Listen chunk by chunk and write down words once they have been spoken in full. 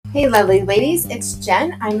Hey, lovely ladies, it's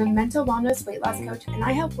Jen. I'm a mental wellness weight loss coach, and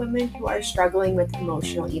I help women who are struggling with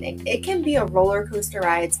emotional eating. It can be a roller coaster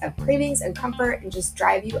ride of cravings and comfort and just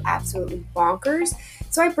drive you absolutely bonkers.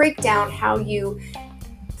 So I break down how you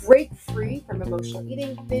break free from emotional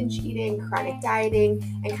eating, binge eating, chronic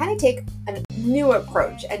dieting, and kind of take a new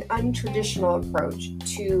approach, an untraditional approach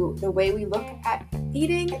to the way we look at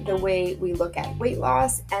eating, the way we look at weight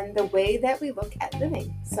loss, and the way that we look at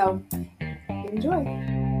living. So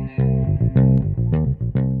enjoy.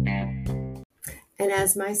 And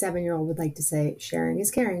as my 7-year-old would like to say, sharing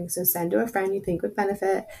is caring. So send to a friend you think would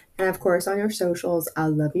benefit. And of course, on your socials,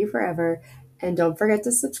 I'll love you forever. And don't forget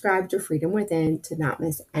to subscribe to Freedom Within to not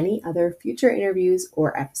miss any other future interviews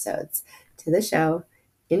or episodes. To the show,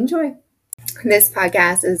 enjoy. This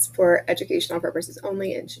podcast is for educational purposes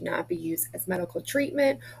only and should not be used as medical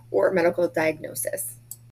treatment or medical diagnosis.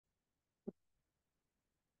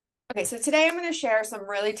 Okay, so today I'm going to share some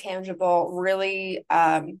really tangible, really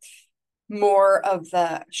more of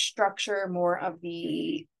the structure, more of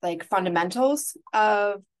the fundamentals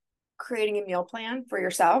of creating a meal plan for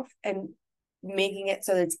yourself and making it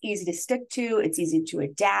so that it's easy to stick to, it's easy to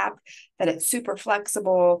adapt, that it's super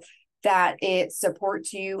flexible, that it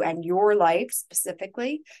supports you and your life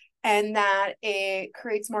specifically, and that it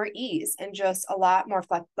creates more ease and just a lot more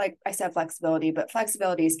like I said, flexibility, but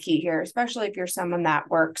flexibility is key here, especially if you're someone that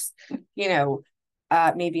works,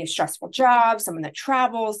 maybe a stressful job, someone that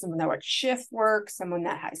travels, someone that works shift work, someone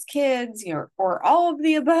that has kids, or all of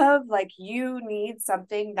the above. Like, you need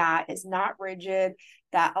something that is not rigid,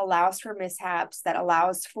 that allows for mishaps, that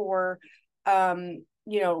allows for, again,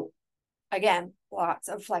 lots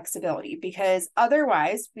of flexibility, because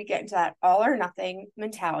otherwise we get into that all or nothing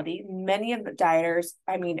mentality. Many of the dieters,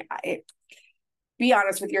 be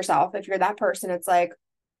honest with yourself. If you're that person, it's like,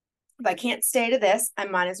 if I can't stay to this, I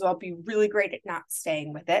might as well be really great at not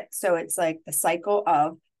staying with it. So it's like the cycle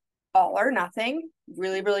of all or nothing,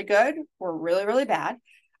 really, really good or really, really bad.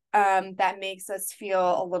 That makes us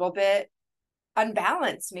feel a little bit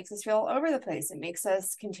unbalanced, makes us feel all over the place. It makes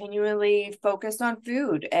us continually focused on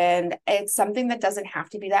food. And it's something that doesn't have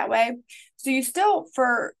to be that way. So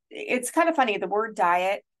it's kind of funny, the word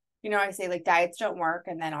diet, I say like diets don't work,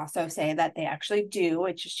 and then also say that they actually do.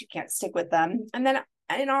 It's just you can't stick with them. And then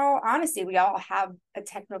in all honesty, we all have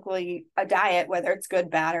technically a diet, whether it's good,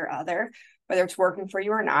 bad, or other, whether it's working for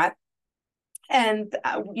you or not. And,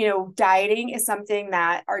 dieting is something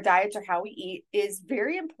that our diets, or how we eat, is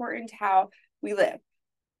very important to how we live.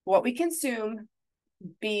 What we consume,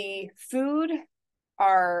 be food,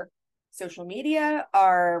 our social media,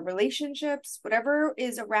 our relationships, whatever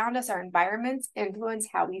is around us, our environments influence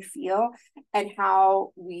how we feel and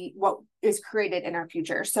what is created in our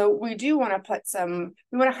future. So we do want to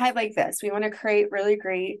we want to highlight this. We want to create really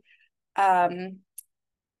great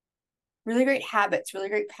habits, really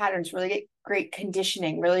great patterns, really great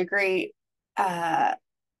conditioning, really great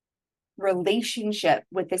relationship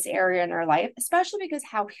with this area in our life, especially because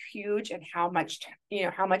how huge and how much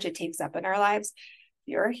it takes up in our lives.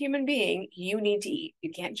 You're a human being, you need to eat. You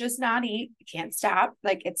can't just not eat. You can't stop.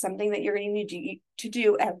 Like, it's something that you're going to need to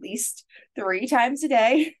do at least 3 times a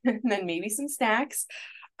day, and then maybe some snacks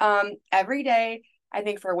every day. I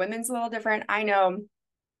think for women's a little different. I know,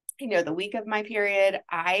 the week of my period,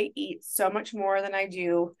 I eat so much more than I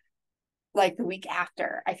do like the week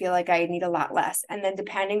after. I feel like I need a lot less. And then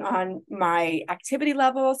depending on my activity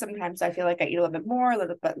level, sometimes I feel like I eat a little bit more, a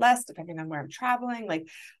little bit less, depending on where I'm traveling. Like,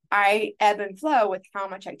 I ebb and flow with how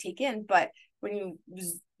much I take in. But when you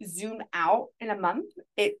zoom out in a month,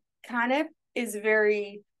 it kind of is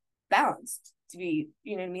very balanced to be,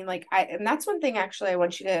 you know what I mean? And that's one thing actually I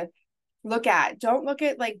want you to look at. Don't look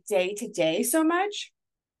at like day to day so much.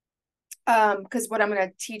 Because what I'm going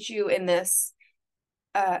to teach you in this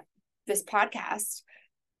podcast,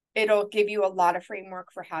 it'll give you a lot of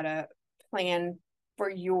framework for how to plan for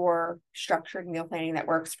your structured meal planning that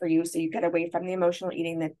works for you, so you get away from the emotional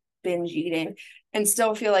eating, the binge eating, and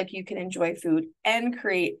still feel like you can enjoy food and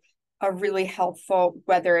create a really healthful,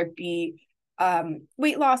 whether it be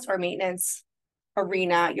weight loss or maintenance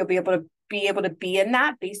arena. You'll be able to be in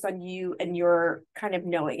that based on you and your kind of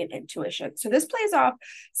knowing and intuition. So this plays off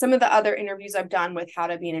some of the other interviews I've done with how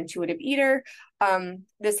to be an intuitive eater.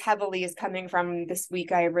 This heavily is coming from this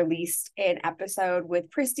week. I released an episode with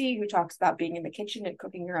Christy, who talks about being in the kitchen and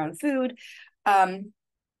cooking your own food. And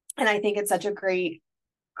I think it's such a great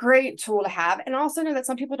tool to have, and also know that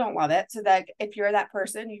some people don't love it. So that if you're that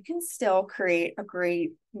person, you can still create a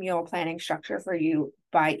great meal planning structure for you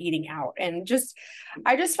by eating out. And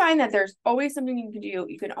I just find that there's always something you can do.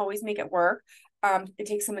 You can always make it work. It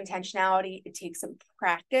takes some intentionality. It takes some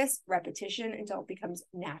practice, repetition until it becomes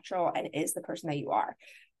natural and is the person that you are.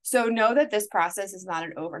 So know that this process is not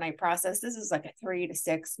an overnight process. This is like a 3 to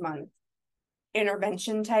 6 month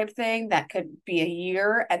intervention type thing that could be a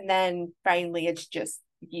year. And then finally it's just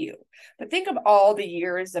you. But think of all the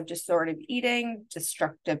years of disordered eating,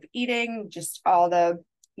 destructive eating, just all the,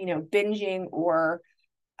 binging or,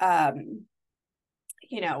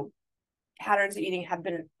 patterns of eating have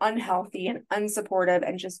been unhealthy and unsupportive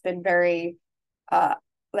and just been very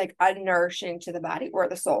like unnourishing to the body or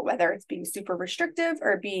the soul, whether it's being super restrictive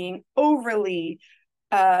or being overly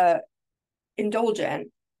indulgent,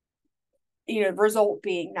 result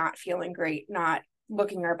being not feeling great, not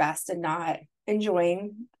looking our best, and not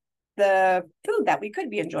enjoying the food that we could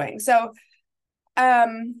be enjoying. So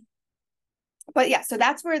but yeah, so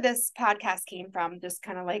that's where this podcast came from. Just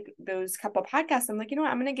kind of like those couple podcasts. I'm like, I'm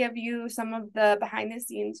going to give you some of the behind the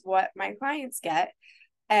scenes, what my clients get,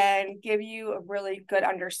 and give you a really good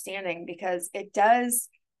understanding, because it does,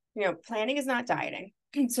 planning is not dieting.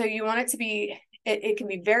 So you want it to be, it can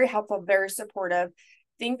be very helpful, very supportive.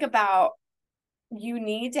 Think about, you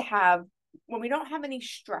need to have, when we don't have any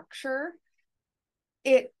structure,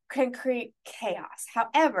 it can create chaos.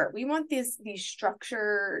 However, we want these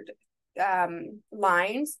structured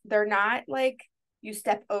lines. They're not like you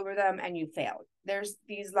step over them and you failed.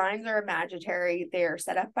 These lines are imaginary. They're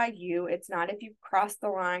set up by you. It's not, if you cross the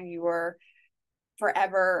line, you are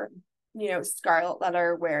forever, scarlet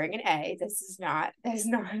letter wearing an A. This is not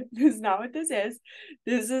what this is.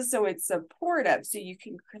 This is so it's supportive. So you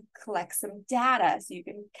can collect some data, so you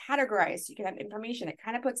can categorize, so you can have information. It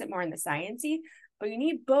kind of puts it more in the sciencey, but you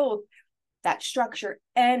need both that structure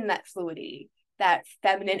and that fluidity, that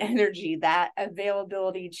feminine energy, that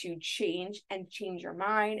availability to change your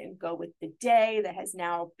mind and go with the day that has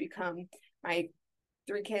now become, my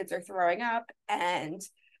 3 kids are throwing up, and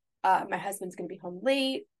my husband's going to be home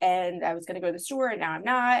late, and I was going to go to the store and now I'm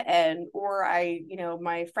not. Or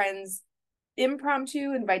my friends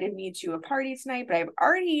impromptu invited me to a party tonight, but I've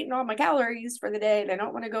already eaten all my calories for the day and I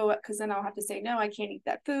don't want to go, because then I'll have to say, no, I can't eat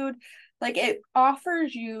that food. Like, it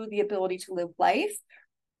offers you the ability to live life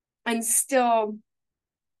and still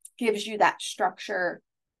gives you that structure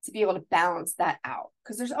to be able to balance that out.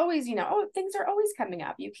 Because there's always, things are always coming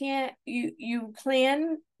up. You can't, you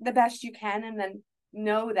plan the best you can, and then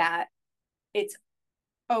know that it's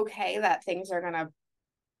okay that things are going to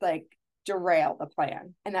like derail the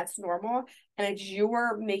plan, and that's normal. And it's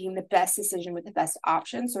you're making the best decision with the best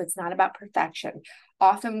option. So it's not about perfection.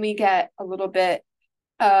 Often we get a little bit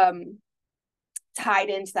tied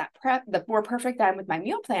into that prep. The more perfect I'm with my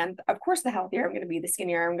meal plan, of course, the healthier I'm going to be, the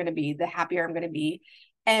skinnier I'm going to be, the happier I'm going to be.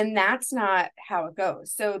 And that's not how it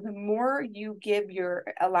goes. So the more you give your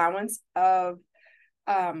allowance of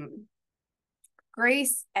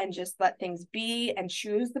grace and just let things be and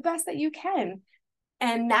choose the best that you can,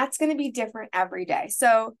 and that's going to be different every day.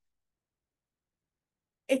 So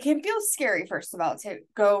it can feel scary, first of all, to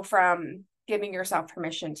go from giving yourself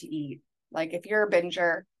permission to eat. Like, if you're a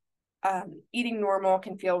binger, eating normal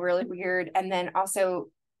can feel really weird. And then also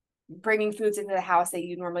bringing foods into the house that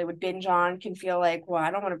you normally would binge on can feel like, well, I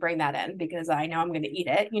don't want to bring that in because I know I'm going to eat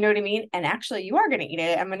it. You know what I mean? And actually you are going to eat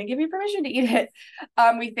it. I'm going to give you permission to eat it.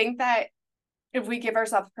 We think that if we give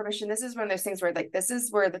ourselves permission, this is one of those things where, like, this is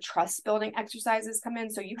where the trust building exercises come in.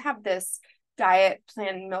 So you have this diet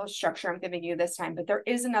plan, meal structure I'm giving you this time, but there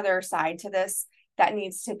is another side to this that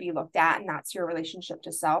needs to be looked at, and that's your relationship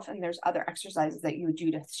to self. And there's other exercises that you would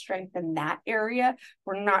do to strengthen that area.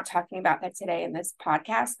 We're not talking about that today in this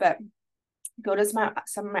podcast, but go to some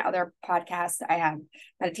of my other podcasts. I have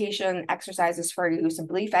meditation exercises for you, some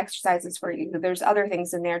belief exercises for you. There's other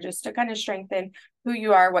things in there just to kind of strengthen who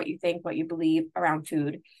you are, what you think, what you believe around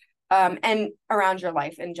food, and around your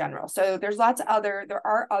life in general. So there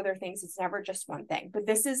are other things. It's never just one thing, but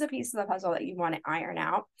this is a piece of the puzzle that you want to iron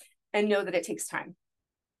out, and know that it takes time.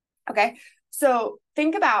 Okay. So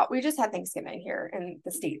think about, we just had Thanksgiving here in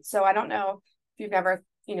the States. So I don't know if you've never,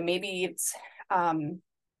 maybe it's,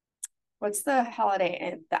 what's the holiday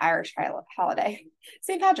in the Irish holiday?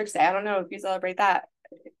 St. Patrick's Day. I don't know if you celebrate that,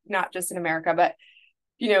 not just in America, but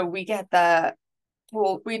we get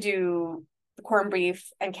we do the corned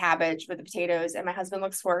beef and cabbage with the potatoes, and my husband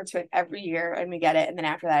looks forward to it every year, and we get it. And then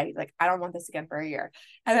after that, he's like, I don't want this again for a year.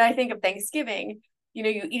 And then I think of Thanksgiving, you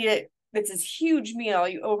eat it. It's this huge meal,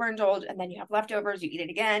 you overindulge, and then you have leftovers, you eat it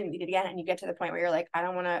again, and you get to the point where you're like, I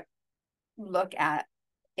don't want to look at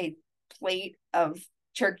a plate of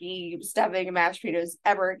turkey, stuffing, and mashed potatoes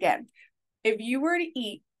ever again. If you were to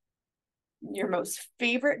eat your most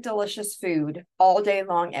favorite delicious food all day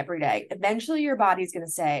long, every day, eventually your body's going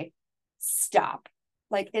to say, stop.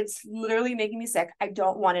 Like, it's literally making me sick. I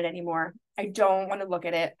don't want it anymore. I don't want to look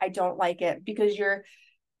at it. I don't like it, because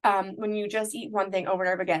when you just eat one thing over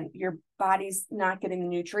and over again, your body's not getting the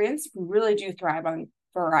nutrients. We really do thrive on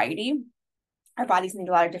variety. Our bodies need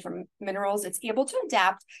a lot of different minerals. It's able to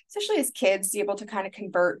adapt, especially as kids, able to kind of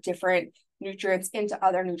convert different nutrients into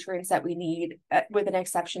other nutrients that we need, with an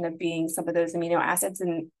exception of being some of those amino acids.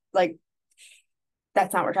 And like,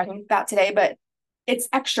 that's not what we're talking about today, but it's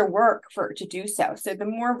extra work to do so. So the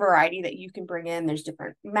more variety that you can bring in, there's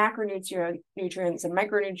different macronutrients and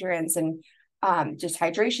micronutrients, and just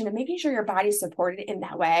hydration, and making sure your body's supported in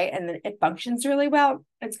that way and then it functions really well.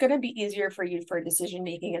 It's going to be easier for you for decision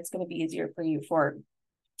making. It's going to be easier for you for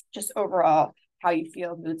just overall how you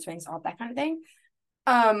feel, mood swings, all that kind of thing.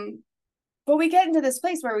 But we get into this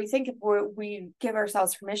place where we think if we give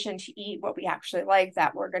ourselves permission to eat what we actually like,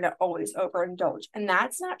 that we're going to always overindulge. And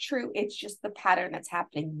that's not true. It's just the pattern that's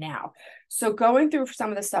happening now. So going through some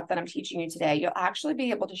of the stuff that I'm teaching you today, you'll actually be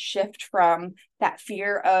able to shift from that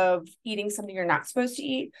fear of eating something you're not supposed to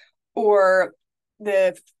eat, or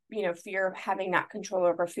the fear of having not control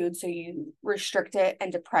over food, so you restrict it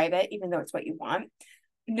and deprive it, even though it's what you want.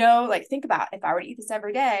 No, like, think about, if I were to eat this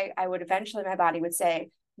every day, I would eventually, my body would say,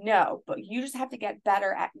 no, but you just have to get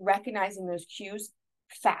better at recognizing those cues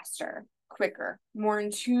faster, quicker, more in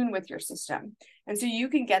tune with your system. And so you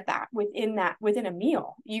can get that within a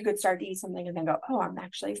meal. You could start to eat something and then go, oh, I'm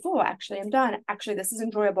actually full. Actually, I'm done. Actually, this is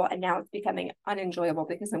enjoyable. And now it's becoming unenjoyable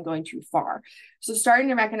because I'm going too far. So starting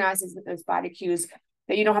to recognize those body cues,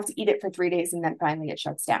 that you don't have to eat it for 3 days and then finally it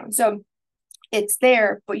shuts down. So it's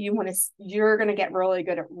there, but you're going to get really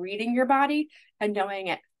good at reading your body and knowing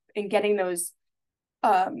it and getting those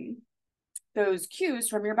cues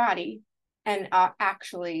from your body, and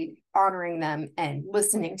actually honoring them and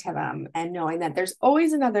listening to them, and knowing that there's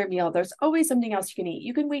always another meal. There's always something else you can eat.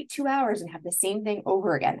 You can wait 2 hours and have the same thing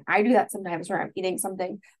over again. I do that sometimes where I'm eating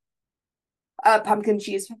something, pumpkin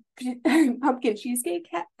cheesecake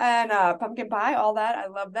and pumpkin pie, all that. I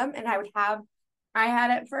love them. And I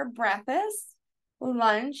had it for breakfast,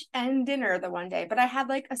 lunch, and dinner the one day, but I had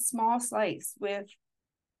like a small slice with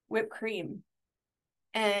whipped cream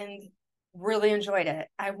and really enjoyed it.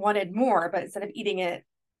 I wanted more, but instead of eating it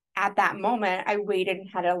at that moment, I waited and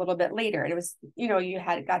had it a little bit later. And it was,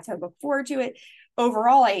 got to look forward to it.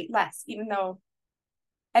 Overall, I ate less, and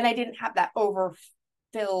I didn't have that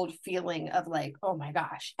overfilled feeling of like, oh my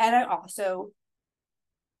gosh. And I also,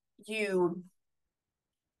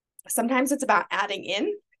 sometimes it's about adding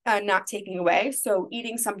in, not taking away. So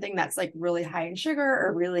eating something that's like really high in sugar,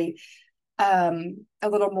 or really a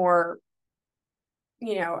little more,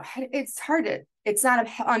 it's not an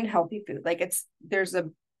unhealthy food. Like, it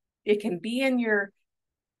can be in your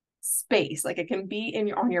space, like it can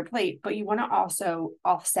be on your plate, but you want to also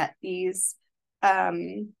offset these, hold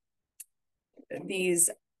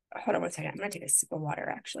on 1 second. I'm going to take a sip of water,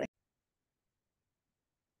 actually.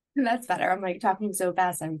 That's better. I'm like talking so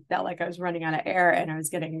fast, I felt like I was running out of air and I was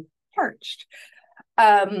getting parched.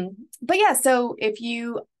 But yeah, so if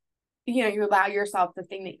you allow yourself the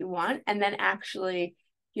thing that you want, and then actually,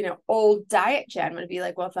 old diet Jen would be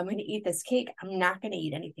like, well, if I'm going to eat this cake, I'm not going to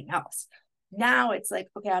eat anything else. Now it's like,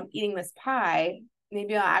 okay, I'm eating this pie.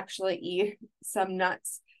 Maybe I'll actually eat some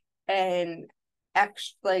nuts and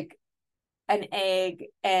like an egg.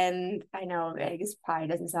 And I know egg is pie,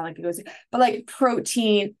 doesn't sound like it goes, but like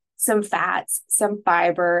protein, some fats, some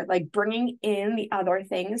fiber, like bringing in the other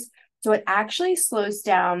things. So it actually slows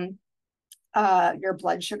down your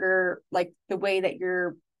blood sugar, like the way that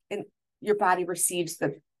your body receives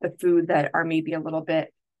the food that are maybe a little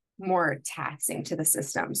bit more taxing to the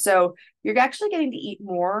system. So you're actually getting to eat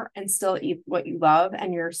more and still eat what you love,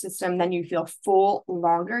 and your system, then you feel full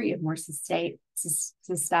longer. You have more satiety.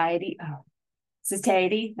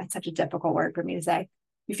 Satiety. That's such a difficult word for me to say.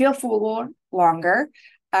 You feel full longer.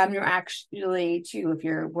 You're actually too, if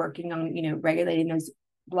you're working on, regulating those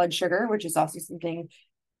blood sugar, which is also something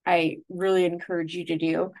I really encourage you to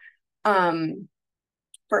do,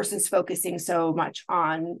 versus focusing so much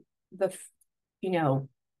on the,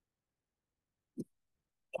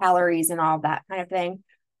 calories and all that kind of thing.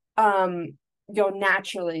 You're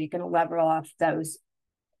naturally going to level off those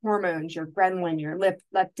hormones, your ghrelin, your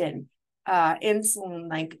leptin, insulin,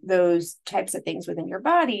 like those types of things within your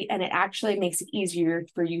body. And it actually makes it easier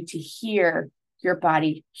for you to hear your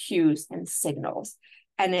body cues and signals,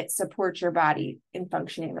 and it supports your body in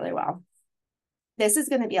functioning really well. This is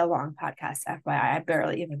going to be a long podcast, FYI. I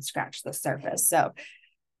barely even scratched the surface, so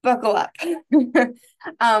buckle up.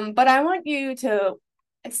 But I want you to,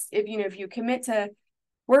 if you commit to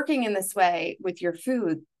working in this way with your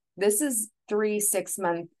food, this is 3-6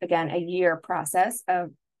 month, again, a year process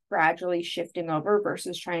of gradually shifting over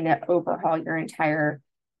versus trying to overhaul your entire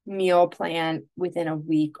meal plan within a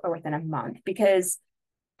week or within a month, because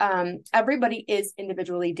everybody is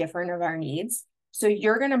individually different of our needs. So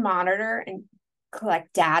you're going to monitor and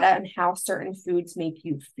collect data on how certain foods make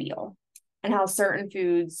you feel and how certain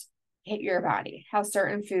foods hit your body, how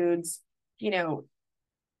certain foods,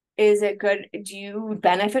 is it good? Do you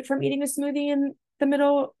benefit from eating a smoothie in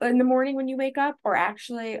the morning when you wake up, or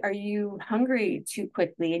actually are you hungry too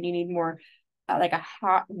quickly and you need more like a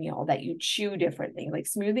hot meal that you chew differently? Like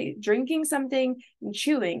smoothie, drinking something and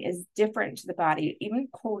chewing is different to the body. Even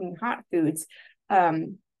cold and hot foods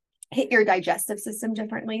hit your digestive system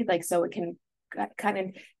differently. Like, so it can kind of,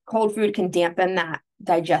 cold food can dampen that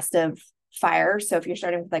digestive fire. So if you're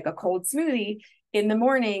starting with like a cold smoothie in the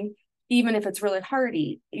morning, even if it's really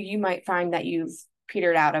hearty, you might find that you've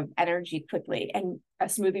petered out of energy quickly. And a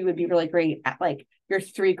smoothie would be really great at like your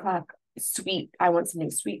 3 o'clock sweet, I want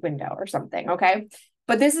something sweet window or something. Okay.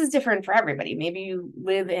 But this is different for everybody. Maybe you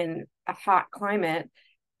live in a hot climate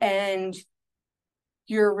and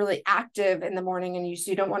you're really active in the morning and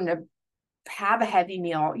you don't want to have a heavy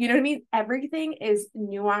meal. You know what I mean? Everything is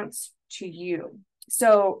nuanced to you.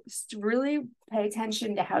 So really pay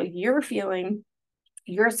attention to how you're feeling,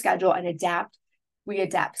 your schedule, and adapt. We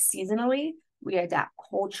adapt seasonally, we adapt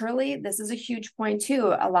culturally. This is a huge point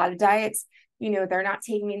too. A lot of diets, they're not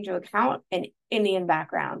taking into account an Indian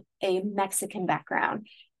background, a Mexican background,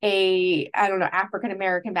 I don't know, African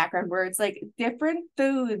American background, where it's like different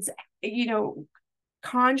foods,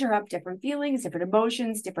 conjure up different feelings, different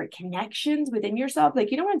emotions, different connections within yourself. Like,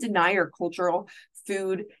 you don't want to deny your cultural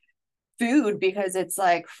food because it's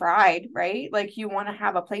like fried, right? Like, you want to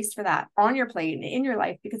have a place for that on your plate and in your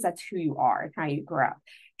life because that's who you are and how you grew up.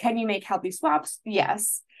 Can you make healthy swaps?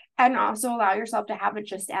 Yes. And also allow yourself to have it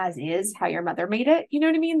just as is, how your mother made it. You know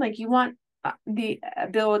what I mean? Like, you want the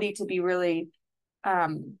ability to be really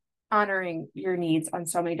honoring your needs on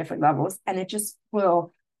so many different levels. And it just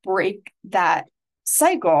will break that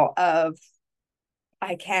cycle of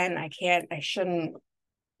I can't, I shouldn't,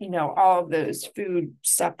 all of those food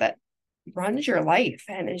stuff that runs your life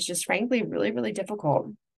and is just frankly really, really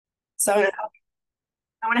difficult. So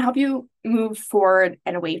I want to help you move forward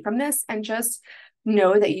and away from this, and just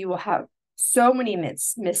know that you will have so many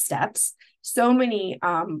missteps, so many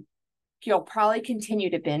you'll probably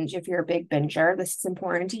continue to binge if you're a big binger. This is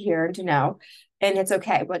important to hear and to know, and it's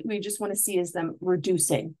okay. What we just want to see is them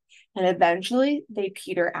reducing, and eventually they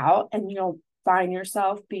peter out, and you'll find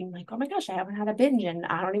yourself being like, oh my gosh, I haven't had a binge and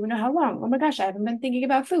I don't even know how long. Oh my gosh, I haven't been thinking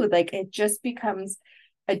about food. Like, it just becomes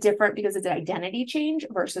a different, because it's an identity change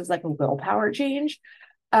versus like a willpower change.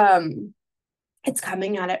 It's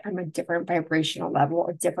coming at it from a different vibrational level,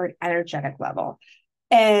 a different energetic level.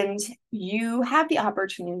 And you have the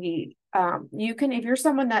opportunity, you can, if you're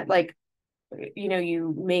someone that like,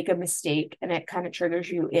 you make a mistake and it kind of triggers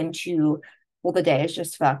you into, well, the day is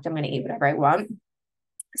just fucked, I'm going to eat whatever I want.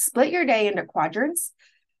 Split your day into quadrants.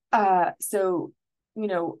 So,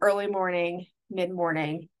 early morning,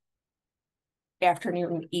 mid-morning,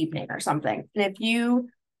 afternoon, evening, or something. And if you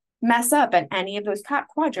mess up at any of those top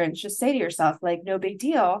quadrants, just say to yourself, like, no big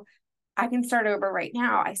deal. I can start over right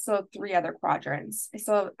now. I still have 3 other quadrants.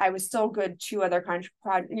 I was still good 2 other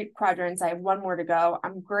quadrants. I have 1 more to go.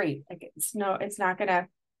 I'm great. Like, it's not going to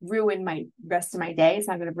ruin my rest of my day. It's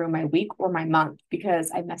not going to ruin my week or my month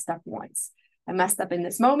because I messed up once. I messed up in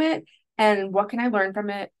this moment. And what can I learn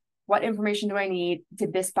from it? What information do I need?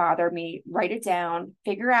 Did this bother me? Write it down,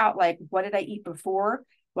 figure out like, what did I eat before?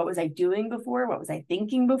 What was I doing before? What was I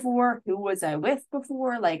thinking before? Who was I with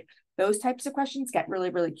before? Like, those types of questions. Get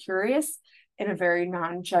really, really curious in a very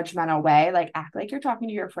non-judgmental way. Like, act like you're talking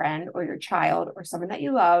to your friend or your child or someone that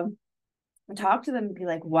you love, and talk to them and be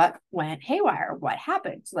like, what went haywire? What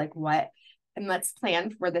happened? Like, what? And let's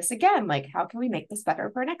plan for this again. Like, how can we make this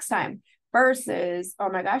better for next time? Versus, oh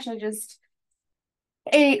my gosh, I just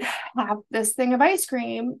ate half this thing of ice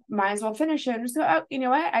cream, might as well finish it and just go, oh, you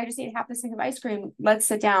know what, I just ate half this thing of ice cream, let's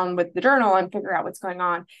sit down with the journal and figure out what's going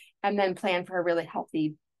on, and then plan for a really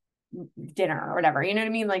healthy dinner or whatever. You know what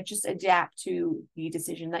I mean? Like, just adapt to the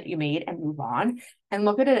decision that you made and move on, and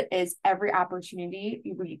look at it as every opportunity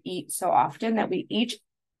we eat so often that we each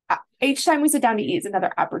time we sit down to eat is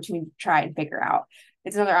another opportunity to try and figure out.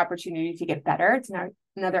 It's another opportunity to get better. It's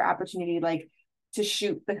another opportunity, like, to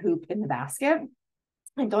shoot the hoop in the basket.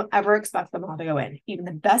 And don't ever expect them all to go in. Even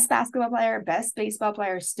the best basketball player, best baseball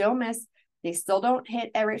player still miss. They still don't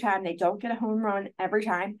hit every time. They don't get a home run every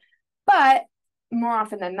time. But more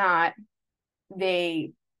often than not,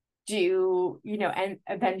 they do, and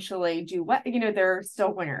eventually do what, they're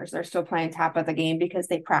still winners. They're still playing top of the game because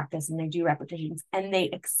they practice and they do repetitions and they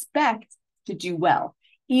expect to do well,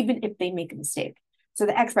 even if they make a mistake. So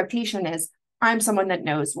the expectation is, I'm someone that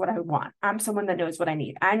knows what I want. I'm someone that knows what I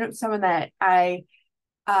need. I'm someone that I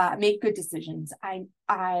make good decisions.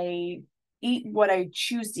 I eat what I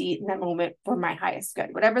choose to eat in that moment for my highest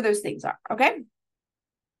good, whatever those things are. Okay.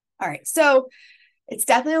 All right. So it's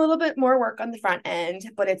definitely a little bit more work on the front end,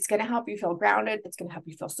 but it's going to help you feel grounded. It's going to help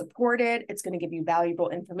you feel supported. It's going to give you valuable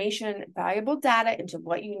information, valuable data into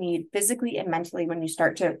what you need physically and mentally when you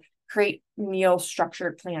start to create meal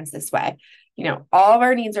structured plans this way. All of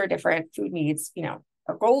our needs are different. Food needs,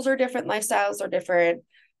 our goals are different. Lifestyles are different.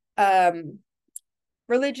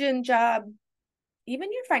 Religion, job,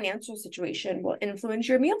 even your financial situation will influence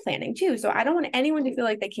your meal planning too. So I don't want anyone to feel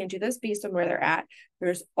like they can't do this based on where they're at.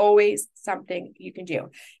 There's always something you can do.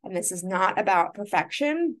 And this is not about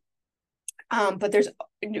perfection. But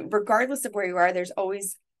regardless of where you are, there's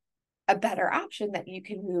always a better option that you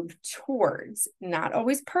can move towards. Not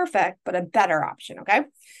always perfect, but a better option. Okay.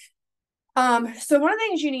 So one of the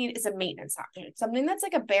things you need is a maintenance option, something that's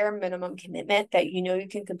like a bare minimum commitment that you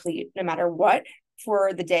can complete no matter what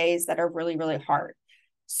for the days that are really, really hard.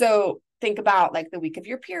 So think about like the week of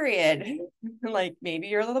your period, like maybe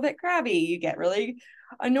you're a little bit crabby, you get really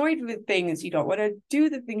annoyed with things, you don't want to do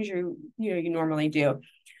the things you normally do.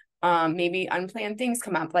 Maybe unplanned things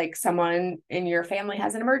come up, like someone in your family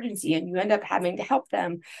has an emergency and you end up having to help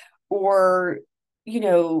them, or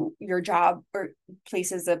your job or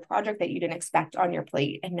places a project that you didn't expect on your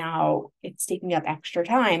plate and now it's taking up extra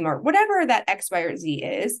time, or whatever that X, Y, or Z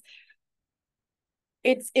is.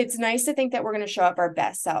 It's nice to think that we're going to show up our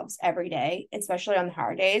best selves every day, especially on the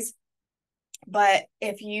hard days. But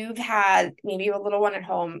if you've had maybe a little one at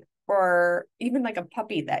home, or even like a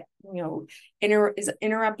puppy that is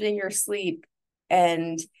interrupting your sleep,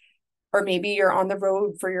 or maybe you're on the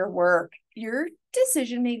road for your work, your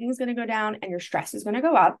decision making is going to go down and your stress is going to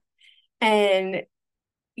go up, and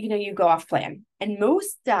you go off plan. And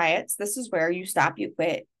most diets, this is where you stop, you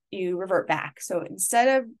quit, you revert back. So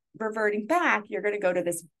instead of reverting back, you're going to go to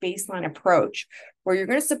this baseline approach where you're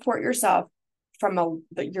going to support yourself from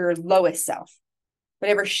your lowest self,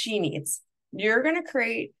 whatever she needs. You're going to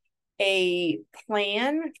create a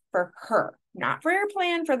plan for her, not for your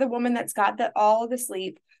plan for the woman that's got all of the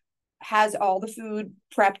sleep, has all the food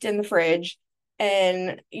prepped in the fridge,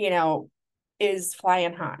 and is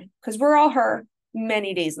flying high, because we're all her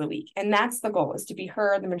many days of the week. And that's the goal, is to be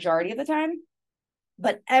her the majority of the time.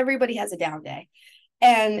 But everybody has a down day.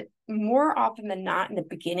 And more often than not, in the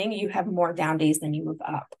beginning, you have more down days than you move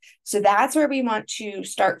up. So that's where we want to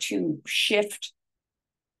start to shift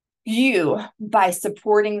you, by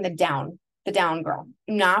supporting the down girl,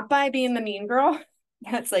 not by being the mean girl.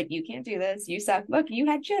 That's like, you can't do this, you suck, look, you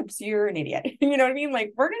had chips, you're an idiot. You know what I mean?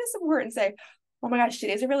 Like, we're going to support and say, oh my gosh,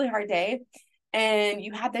 today's a really hard day, and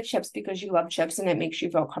you had the chips because you love chips and it makes you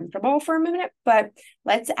feel comfortable for a minute, but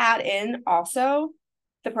let's add in also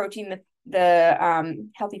the protein, the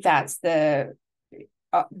healthy fats, the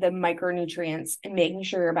micronutrients, and making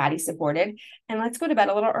sure your body's supported. And let's go to bed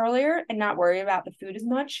a little earlier and not worry about the food as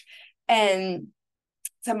much. And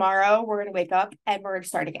tomorrow we're going to wake up and we're going to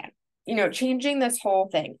start again, changing this whole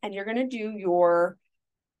thing. And you're going to do your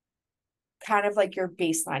kind of like your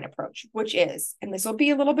baseline approach, which is, and this will be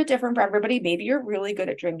a little bit different for everybody. Maybe you're really good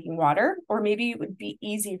at drinking water, or maybe it would be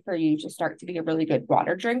easy for you to start to be a really good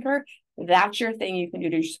water drinker. That's your thing you can do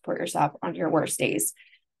to support yourself on your worst days.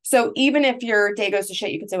 So even if your day goes to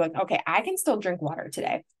shit, you can say, like, okay, I can still drink water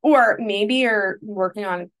today. Or maybe you're working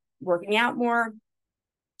out more,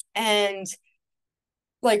 and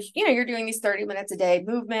like, you're doing these 30 minutes a day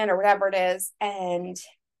movement or whatever it is, and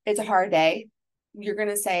it's a hard day. You're going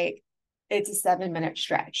to say it's a 7-minute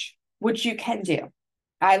stretch, which you can do.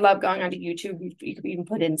 I love going onto YouTube. You could even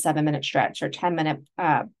put in 7-minute stretch or 10-minute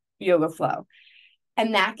yoga flow.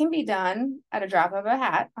 And that can be done at a drop of a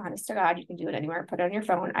hat. Honest to God, you can do it anywhere. Put it on your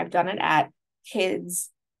phone. I've done it at kids'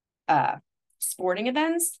 sporting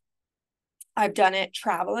events. I've done it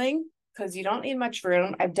traveling, because you don't need much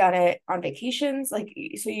room. I've done it on vacations. Like,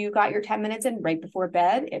 so you got your 10 minutes in right before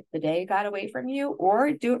bed if the day got away from you,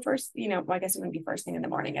 or do it first, well, I guess it wouldn't be first thing in the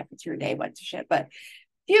morning if it's your day went to shit, but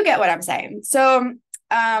you get what I'm saying. So,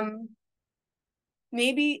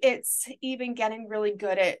 maybe it's even getting really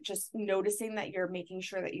good at just noticing that you're making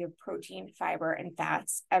sure that you have protein, fiber, and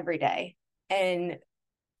fats every day, and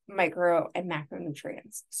micro and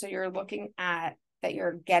macronutrients. So you're looking at that,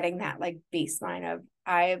 you're getting that like baseline of,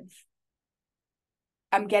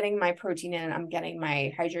 I'm getting my protein in, I'm getting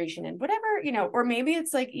my hydration in, whatever, or maybe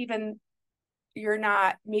it's like even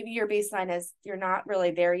maybe your baseline is you're not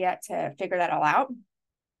really there yet to figure that all out,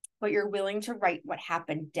 but you're willing to write what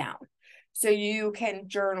happened down. So you can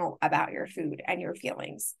journal about your food and your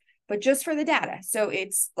feelings, but just for the data. So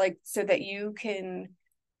it's like, so that you can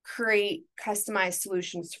create customized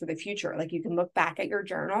solutions for the future. Like you can look back at your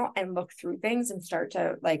journal and look through things and start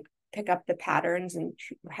to like pick up the patterns and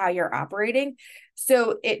how you're operating.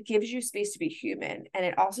 So it gives you space to be human. And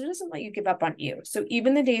it also doesn't let you give up on you. So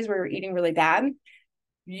even the days where you're eating really bad,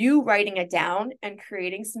 you writing it down and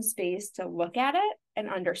creating some space to look at it and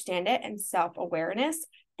understand it and self-awareness,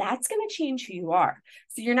 that's going to change who you are.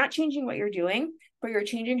 So you're not changing what you're doing, but you're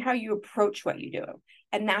changing how you approach what you do.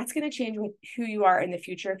 And that's going to change who you are in the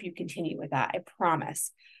future if you continue with that, I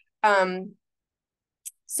promise.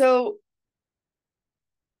 So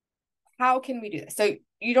how can we do this? So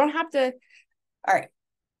you don't have to, all right.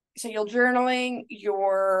 So you're journaling,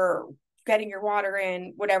 you're getting your water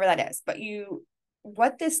in, whatever that is. But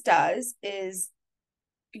what this does is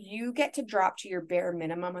you get to drop to your bare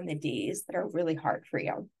minimum on the days that are really hard for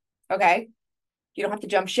you. Okay. You don't have to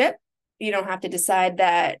jump ship. You don't have to decide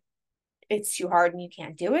that it's too hard and you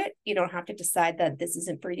can't do it. You don't have to decide that this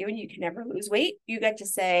isn't for you and you can never lose weight. You get to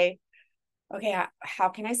say, okay, how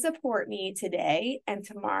can I support me today? And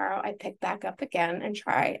tomorrow I pick back up again and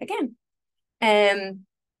try again. And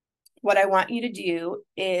what I want you to do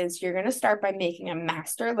is you're going to start by making a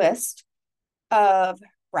master list of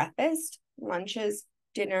breakfast, lunches,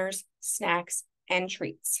 dinners, snacks, and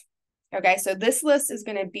treats. Okay, so this list is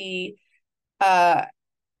going to be,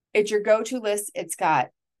 it's your go-to list. It's got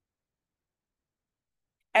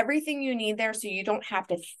everything you need there, so you don't have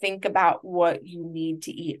to think about what you need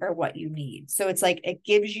to eat or what you need. So it's like, it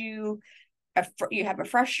gives you you have a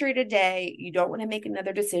frustrated day, you don't want to make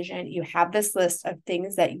another decision, you have this list of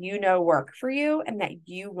things that you know work for you and that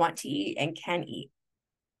you want to eat and can eat.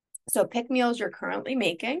 So pick meals you're currently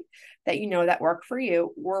making that you know that work for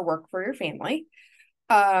you or work for your family.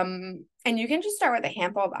 And you can just start with a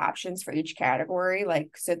handful of options for each category,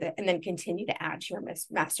 like so that, and then continue to add to your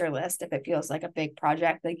master list if it feels like a big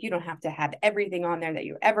project. Like you don't have to have everything on there that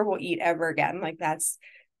you ever will eat ever again. Like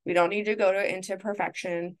we don't need to go into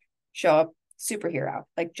perfection, show up superhero.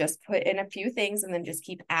 Like just put in a few things and then just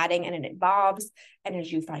keep adding, and it evolves. And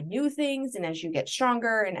as you find new things and as you get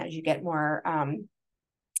stronger and as you get more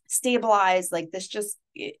stabilized, like this just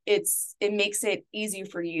it makes it easy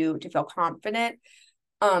for you to feel confident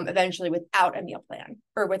eventually without a meal plan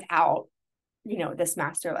or without this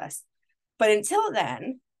master list. But until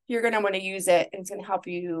then, you're going to want to use it, and it's going to help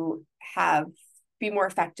you be more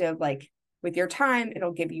effective, like with your time.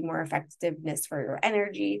 It'll give you more effectiveness for your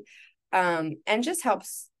energy, and just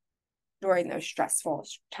helps during those stressful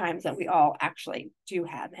times that we all actually do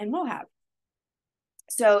have and will have.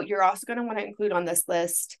 So you're also going to want to include on this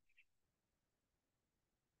list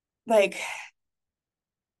like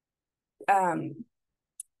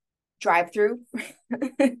drive-through,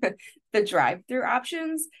 the drive-through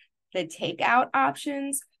options, the takeout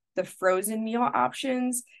options, the frozen meal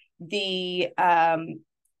options, the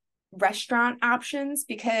restaurant options,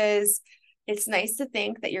 because it's nice to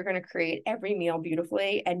think that you're going to create every meal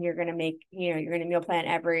beautifully and you're going to make, you're going to meal plan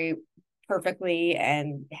every perfectly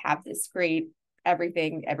and have this great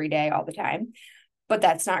everything every day all the time. But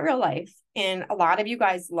that's not real life. And a lot of you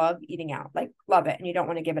guys love eating out, like love it. And you don't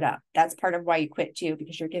want to give it up. That's part of why you quit too,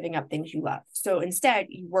 because you're giving up things you love. So instead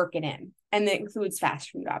you work it in, and that includes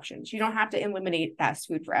fast food options. You don't have to eliminate fast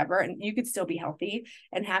food forever, and you could still be healthy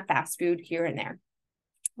and have fast food here and there.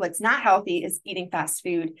 What's not healthy is eating fast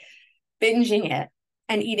food, binging it,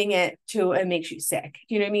 and eating it till it makes you sick.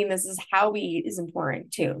 You know what I mean? This is how we eat is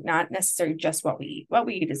important too, not necessarily just what we eat. What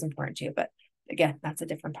we eat is important too, but again, that's a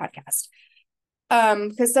different podcast.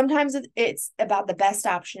 Because sometimes it's about the best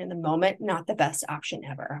option in the moment, not the best option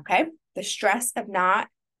ever. Okay. The stress of not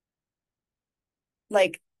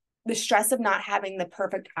having the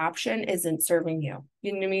perfect option isn't serving you.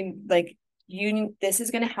 You know what I mean? Like this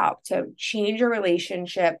is going to help to change your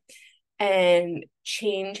relationship and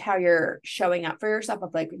change how you're showing up for yourself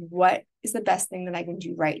of like, what is the best thing that I can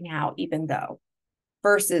do right now, even though,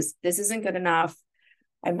 versus this isn't good enough.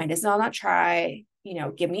 I might as well not try,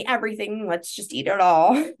 give me everything. Let's just eat it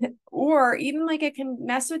all. Or even like it can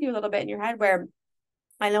mess with you a little bit in your head, where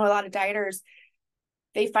I know a lot of dieters,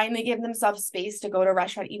 they finally give themselves space to go to a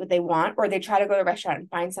restaurant, eat what they want, or they try to go to a restaurant and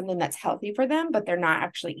find something that's healthy for them, but they're not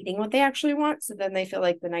actually eating what they actually want. So then they feel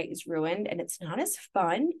like the night is ruined and it's not as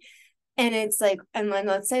fun. And it's like, and then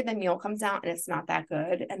let's say the meal comes out and it's not that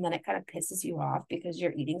good. And then it kind of pisses you off because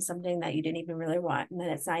you're eating something that you didn't even really want. And then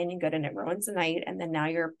it's not even good and it ruins the night. And then now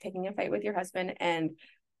you're picking a fight with your husband and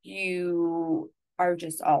you are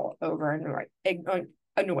just all over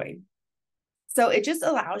annoyed. So it just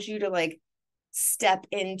allows you to like step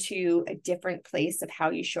into a different place of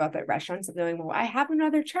how you show up at restaurants of knowing, well, I have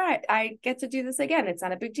another try. I get to do this again. It's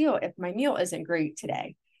not a big deal if my meal isn't great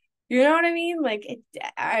today. You know what I mean? Like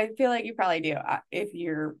I feel like you probably do if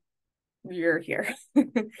you're here.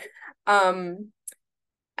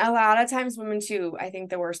 A lot of times women too, I think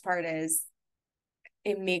the worst part is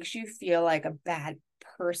it makes you feel like a bad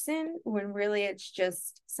person when really it's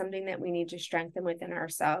just something that we need to strengthen within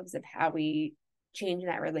ourselves of how we change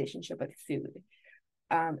that relationship with food.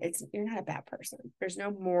 You're not a bad person. There's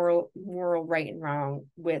no moral right and wrong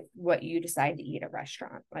with what you decide to eat at a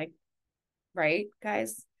restaurant. Like, right,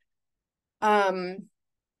 guys? And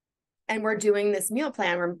we're doing this meal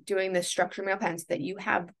plan. We're doing this structured meal plan so that you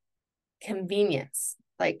have convenience,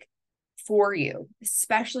 like for you,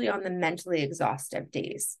 especially on the mentally exhaustive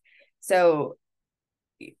days. So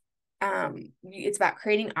it's about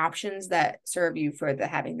creating options that serve you for the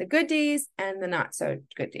having the good days and the not so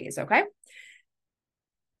good days. Okay.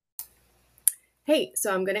 Hey,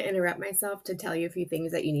 so I'm going to interrupt myself to tell you a few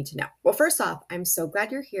things that you need to know. Well, first off, I'm so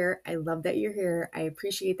glad you're here. I love that you're here. I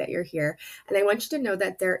appreciate that you're here. And I want you to know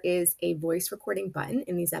that there is a voice recording button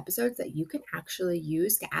in these episodes that you can actually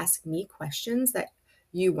use to ask me questions that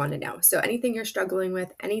you want to know. So anything you're struggling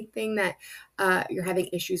with, anything that you're having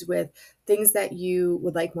issues with, things that you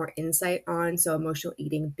would like more insight on. So emotional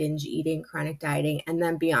eating, binge eating, chronic dieting, and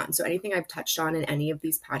then beyond. So anything I've touched on in any of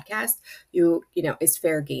these podcasts, you know, is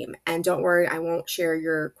fair game. And don't worry, I won't share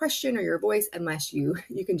your question or your voice unless you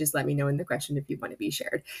can just let me know in the question if you want to be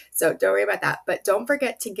shared. So don't worry about that. But don't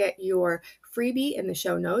forget to get your freebie in the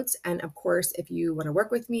show notes. And of course, if you want to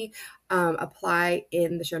work with me, apply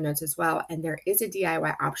in the show notes as well. And there is a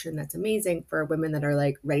DIY option that's amazing for women that are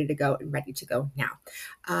like ready to go and ready to go now.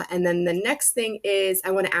 And then the next thing is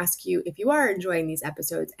I want to ask you, if you are enjoying these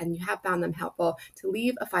episodes and you have found them helpful, to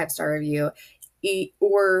leave a 5-star review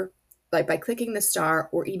or like by clicking the star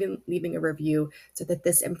or even leaving a review so that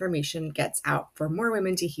this information gets out for more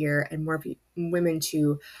women to hear and more women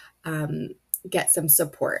to get some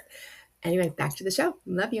support. Anyway, back to the show.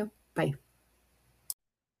 Love you. Bye.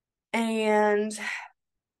 And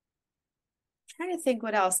trying to think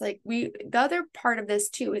what else. Like the other part of this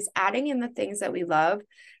too is adding in the things that we love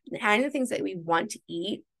and adding the things that we want to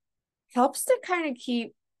eat helps to kind of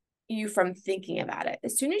keep you from thinking about it.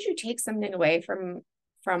 As soon as you take something away from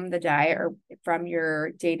the diet or from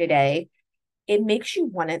your day-to-day, it makes you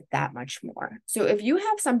want it that much more. So if you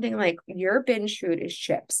have something like your binge food is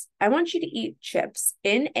chips, I want you to eat chips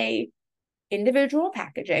in a individual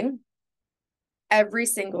packaging every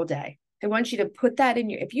single day. I want you to put that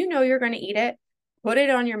in if you know you're going to eat it, put it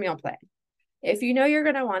on your meal plan. If you know you're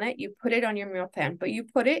going to want it, you put it on your meal plan, but you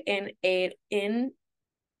put it in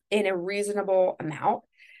a reasonable amount.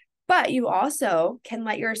 But you also can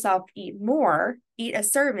let yourself eat more, eat a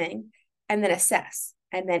serving, and then assess,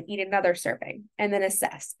 and then eat another serving, and then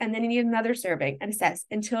assess, and then eat another serving and assess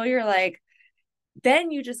until you're like,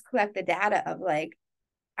 then you just collect the data of like,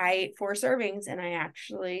 I ate 4 servings and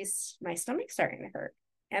my stomach's starting to hurt.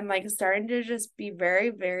 And like starting to just be very,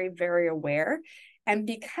 very, very aware. And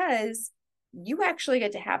because you actually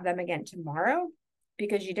get to have them again tomorrow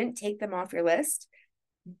because you didn't take them off your list,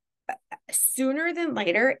 sooner than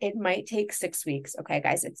later, it might take 6 weeks. Okay,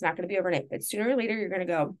 guys, it's not going to be overnight, but sooner or later, you're going to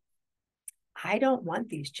go, I don't want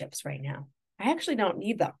these chips right now. I actually don't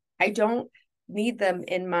need them. I don't need them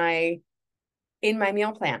in my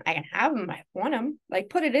meal plan. I can have them. I want them. Like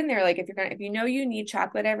put it in there. Like if you know you need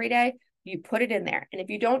chocolate every day, you put it in there. And if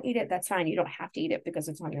you don't eat it, that's fine. You don't have to eat it because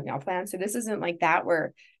it's on your meal plan. So this isn't like that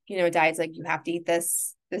where, you know, diet's like you have to eat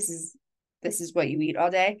this. This is what you eat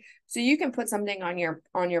all day. So you can put something on your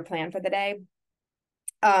plan for the day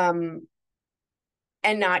and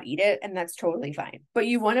not eat it, and that's totally fine. But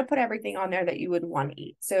you want to put everything on there that you would want to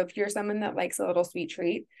eat. So if you're someone that likes a little sweet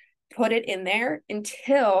treat, put it in there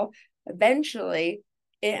until eventually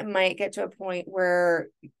it might get to a point where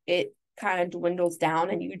it kind of dwindles down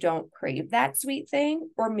and you don't crave that sweet thing,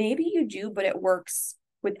 or maybe you do, but it works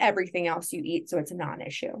with everything else you eat, so it's a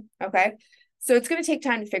non-issue. Okay. So it's going to take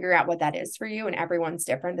time to figure out what that is for you, and everyone's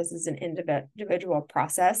different. This is an individual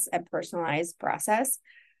process, a personalized process.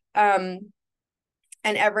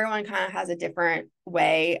 And everyone kind of has a different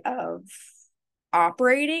way of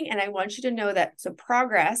operating. And I want you to know that, so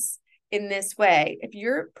progress in this way, if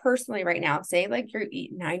you're personally right now, say like you're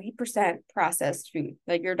eating 90% processed food,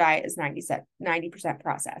 like your diet is 90%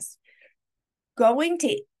 processed, going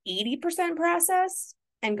to 80% processed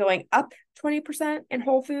and going up 20% in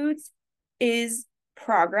whole foods is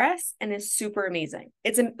progress and is super amazing.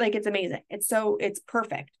 It's amazing. It's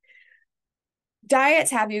perfect.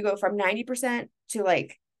 diets have you go from 90% to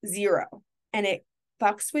like 0, and it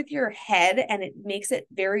fucks with your head and it makes it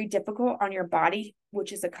very difficult on your body,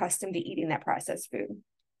 which is accustomed to eating that processed food.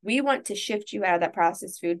 We want to shift you out of that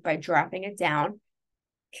processed food by dropping it down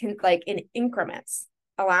like in increments,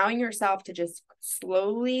 allowing yourself to just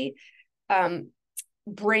slowly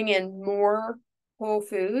bring in more whole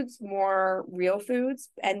foods, more real foods,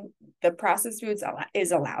 and the processed foods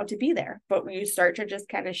is allowed to be there. But when you start to just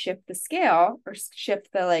kind of shift the scale or shift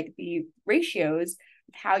the ratios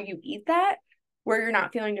of how you eat that, where you're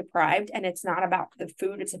not feeling deprived, and it's not about the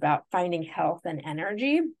food, it's about finding health and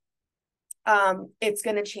energy, it's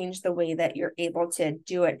going to change the way that you're able to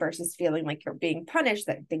do it versus feeling like you're being punished,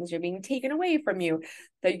 that things are being taken away from you,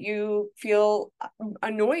 that you feel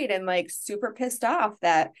annoyed and like super pissed off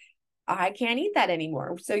that I can't eat that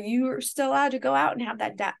anymore. So you're still allowed to go out and have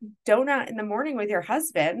that donut in the morning with your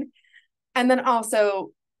husband, and then also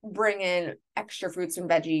bring in extra fruits and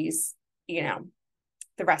veggies,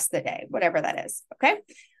 the rest of the day, whatever that is. Okay.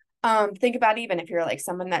 Think about even if you're like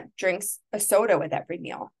someone that drinks a soda with every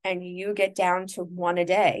meal and you get down to 1 a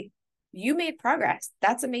day, you made progress.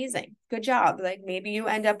 That's amazing. Good job. Like maybe you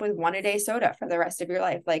end up with 1 a day soda for the rest of your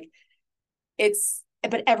life. Like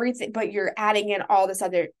but you're adding in all this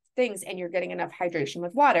other things and you're getting enough hydration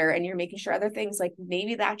with water and you're making sure other things, like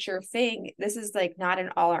maybe that's your thing. This is like not an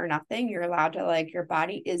all or nothing. You're allowed to, like, your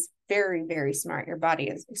body is very, very smart. Your body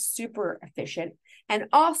is super efficient. And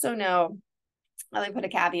also know, let me put a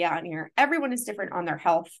caveat on here. Everyone is different on their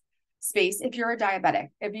health space. If you're a diabetic,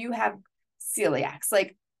 if you have celiacs,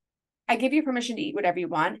 like I give you permission to eat whatever you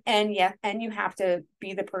want. And and you have to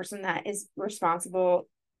be the person that is responsible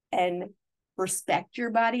and respect your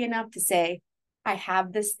body enough to say, I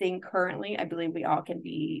have this thing currently. I believe we all can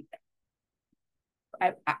be,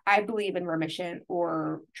 I believe in remission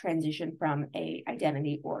or transition from a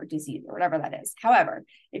identity or disease or whatever that is. However,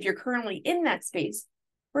 if you're currently in that space,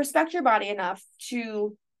 respect your body enough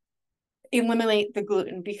to eliminate the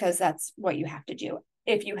gluten, because that's what you have to do.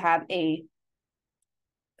 If you have a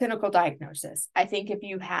clinical diagnosis, I think if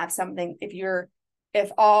you have something, if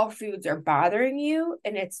all foods are bothering you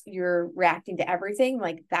and you're reacting to everything,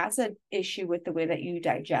 like that's an issue with the way that you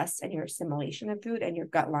digest and your assimilation of food and your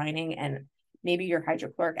gut lining and maybe your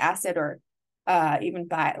hydrochloric acid, or even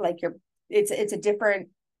by like it's a different,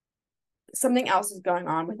 something else is going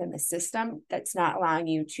on within the system that's not allowing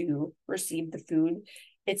you to receive the food.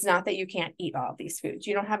 It's not that you can't eat all of these foods.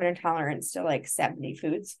 You don't have an intolerance to like 70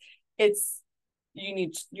 foods.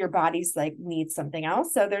 Your body's like needs something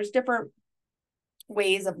else. So there's different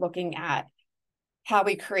ways of looking at how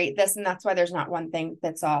we create this. And that's why there's not one thing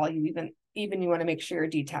that's all. You want to make sure your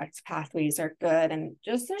detox pathways are good. And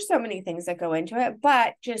just, there's so many things that go into it,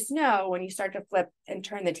 but just know when you start to flip and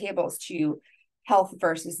turn the tables to health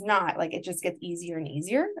versus not, like it just gets easier and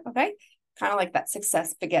easier. Okay. Kind of like that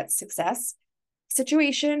success begets success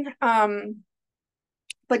situation.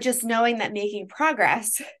 But just knowing that making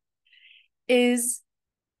progress is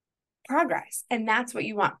progress, and that's what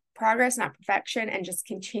you want. Progress, not perfection, and just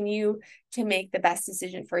continue to make the best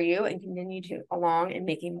decision for you and continue to along and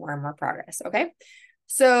making more and more progress. Okay.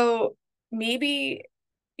 So maybe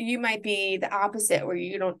you might be the opposite where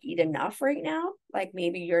you don't eat enough right now. Like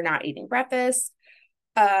maybe you're not eating breakfast.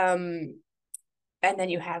 And then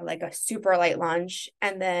you have like a super light lunch,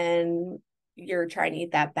 and then you're trying to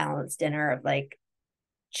eat that balanced dinner of like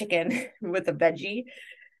chicken with a veggie,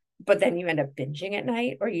 but then you end up binging at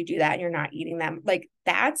night, or you do that and you're not eating them. Like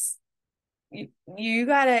that's, you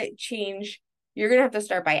gotta change. You're gonna have to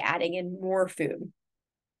start by adding in more food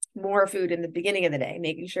in the beginning of the day,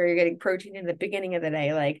 making sure you're getting protein in the beginning of the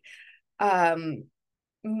day, like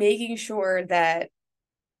making sure that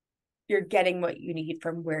you're getting what you need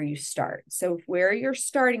from where you start. So where you're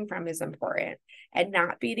starting from is important, and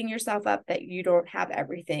not beating yourself up that you don't have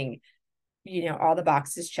everything, all the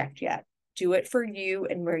boxes checked yet. Do it for you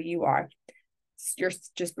and where you are.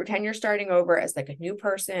 Just pretend you're starting over as like a new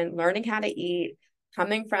person, learning how to eat,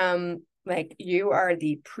 coming from like you are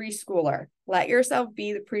the preschooler. Let yourself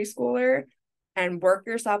be the preschooler and work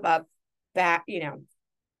yourself up back,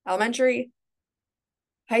 elementary,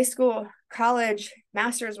 high school, college,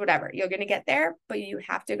 master's, whatever. You're going to get there, but you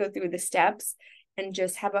have to go through the steps and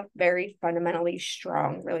just have a very fundamentally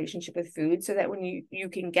strong relationship with food, so that when you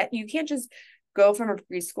can't just go from a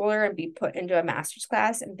preschooler and be put into a master's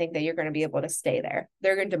class and think that you're going to be able to stay there.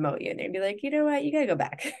 They're going to demote you and they'd be like, you know what, you got to go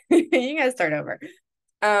back. You got to start over.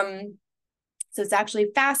 So it's actually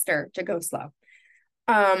faster to go slow.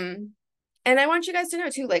 And I want you guys to know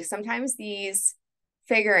too, like sometimes these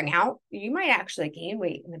figuring out, you might actually gain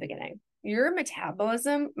weight in the beginning. Your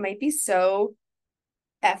metabolism might be so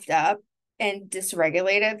effed up and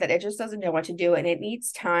dysregulated that it just doesn't know what to do. And it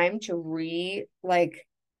needs time to recalibrate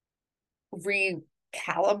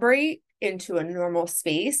into a normal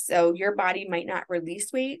space. So your body might not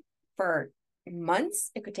release weight for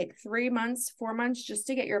months. It could take 3 months, 4 months just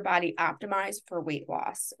to get your body optimized for weight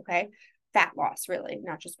loss. Okay. Fat loss, really,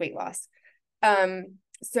 not just weight loss.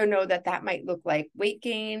 So know that that might look like weight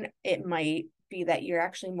gain. It might be that you're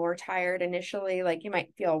actually more tired initially, like you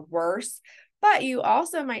might feel worse, but you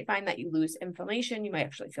also might find that you lose inflammation. You might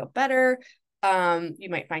actually feel better. You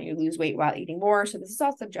might find you lose weight while eating more. So this is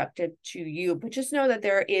all subjective to you, but just know that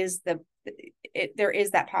there is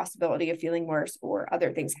that possibility of feeling worse or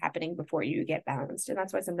other things happening before you get balanced. And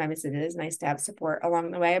that's why sometimes it is nice to have support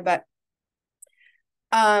along the way. But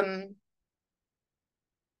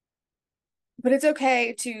it's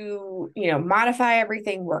okay to, modify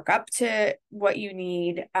everything, work up to what you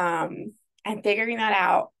need. And figuring that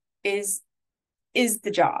out is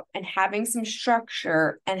the job, and having some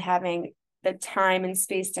structure and having the time and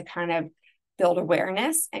space to kind of build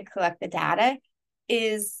awareness and collect the data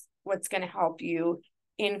is what's going to help you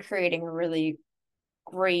in creating a really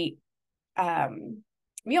great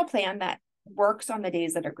meal plan that works on the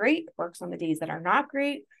days that are great, works on the days that are not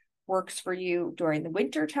great, works for you during the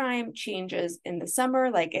winter time, changes in the summer.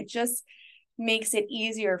 Like, it just makes it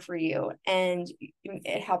easier for you, and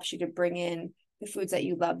it helps you to bring in the foods that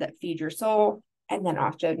you love that feed your soul, and then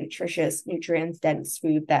also nutritious, nutrients dense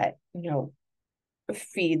food that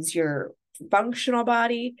feeds your functional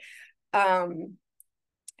body.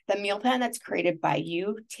 The meal plan that's created by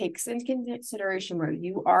you takes into consideration where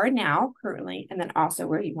you are now currently, and then also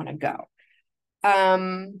where you want to go.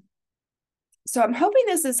 So I'm hoping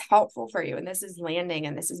this is helpful for you, and this is landing,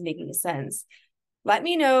 and this is making sense. Let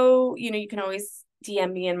me know. You can always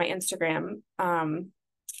DM me in my Instagram. I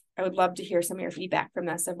would love to hear some of your feedback from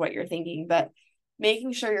this, of what you're thinking, but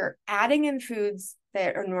making sure you're adding in foods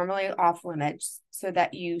that are normally off limits so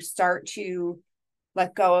that you start to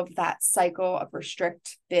let go of that cycle of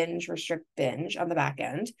restrict, binge on the back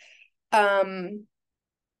end.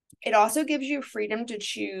 It also gives you freedom to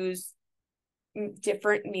choose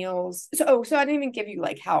different meals. So I didn't even give you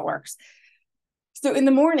like how it works. So in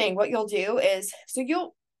the morning, what you'll do is,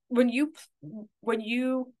 when you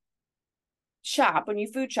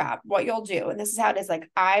food shop, what you'll do, and this is how it is, like,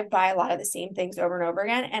 I buy a lot of the same things over and over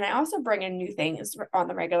again, and I also bring in new things on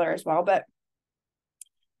the regular as well, but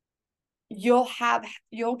you'll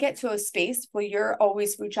get to a space where you're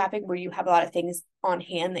always food shopping, where you have a lot of things on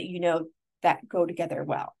hand that that go together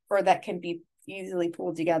well, or that can be easily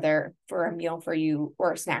pulled together for a meal for you,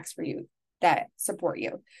 or snacks for you that support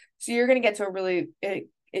you. So you're going to get to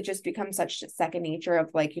it just becomes such second nature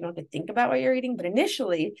of, like, you don't have to think about what you're eating. But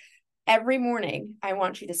initially, every morning, I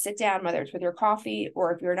want you to sit down, whether it's with your coffee,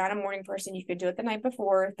 or if you're not a morning person, you could do it the night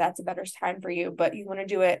before, if that's a better time for you, but you want to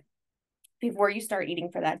do it before you start eating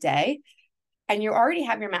for that day. And you already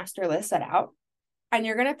have your master list set out, and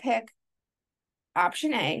you're going to pick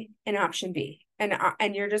option A and option B.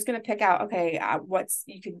 And you're just going to pick out, okay,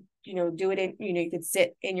 you could, do it in, you could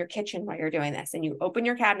sit in your kitchen while you're doing this, and you open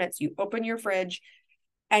your cabinets, you open your fridge,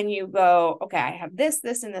 and you go, okay, I have this,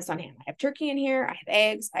 and this on hand. I have turkey in here. I have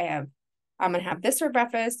eggs. I'm going to have this for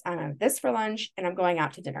breakfast. I'm going to have this for lunch, and I'm going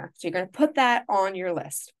out to dinner. So you're going to put that on your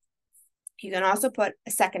list. You can also put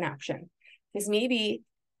a second option, because maybe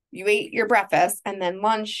you ate your breakfast and then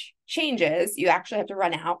lunch changes. You actually have to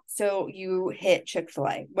run out. So you hit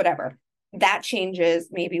Chick-fil-A, whatever. That changes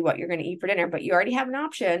maybe what you're going to eat for dinner, but you already have an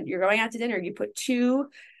option. You're going out to dinner. You put two,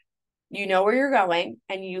 where you're going,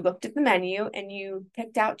 and you looked at the menu and you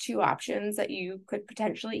picked out two options that you could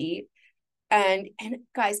potentially eat. And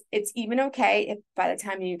guys, it's even okay if by the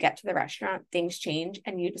time you get to the restaurant, things change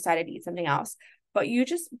and you decided to eat something else, but you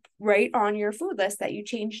just write on your food list that you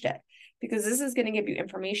changed it, because this is going to give you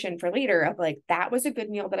information for later of, like, that was a good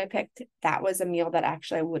meal that I picked. That was a meal that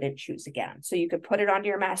actually I wouldn't choose again. So you could put it onto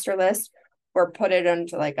your master list, or put it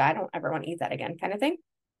into, like, I don't ever want to eat that again kind of thing.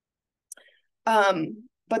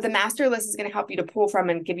 But the master list is going to help you to pull from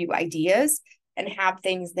and give you ideas and have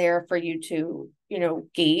things there for you to,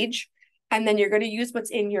 gauge. And then you're going to use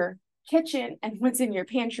what's in your kitchen and what's in your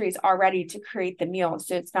pantries already to create the meal.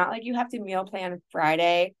 So it's not like you have to meal plan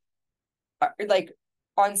Friday, or like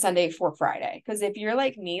on Sunday for Friday. Because if you're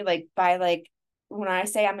like me, like, when I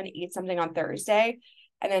say I'm going to eat something on Thursday,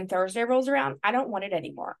 and then Thursday rolls around, I don't want it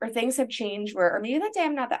anymore. Or things have changed or maybe that day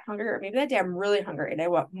I'm not that hungry, or maybe that day I'm really hungry and I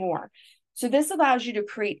want more. So this allows you to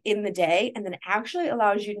create in the day, and then actually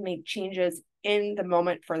allows you to make changes in the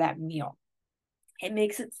moment for that meal. It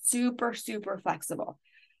makes it super, super flexible.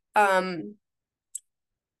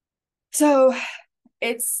 So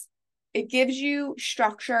it's it gives you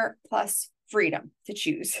structure plus freedom to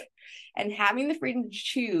choose. And having the freedom to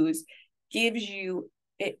choose gives you,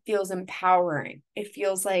 it feels empowering. It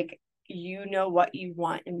feels like you know what you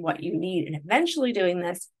want and what you need. And eventually doing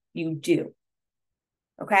this, you do.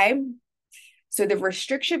 Okay. So the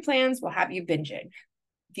restriction plans will have you binging.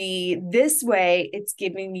 This way, it's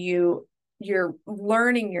giving you, you're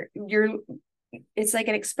learning, it's like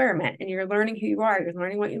an experiment, and you're learning who you are, you're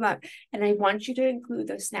learning what you love. And I want you to include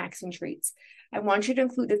those snacks and treats. I want you to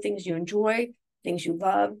include the things you enjoy, things you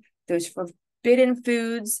love, those forbidden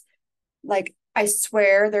foods. Like, I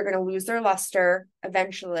swear they're going to lose their luster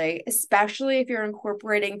eventually, especially if you're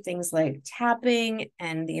incorporating things like tapping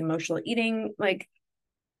and the emotional eating, like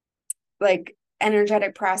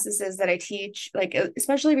energetic processes that I teach, like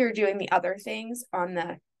especially if you're doing the other things on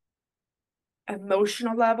the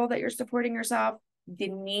emotional level that you're supporting yourself. The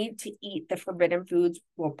need to eat the forbidden foods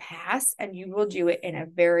will pass, and you will do it in a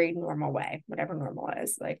very normal way, whatever normal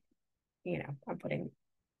is. Like, I'm putting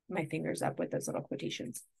my fingers up with those little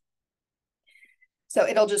quotations. So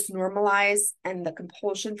it'll just normalize, and the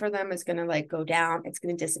compulsion for them is going to like go down. It's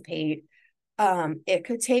going to dissipate. It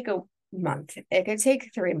could take a month. It could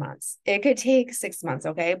take 3 months. It could take 6 months.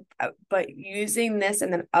 Okay. But using this,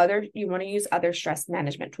 and then you want to use other stress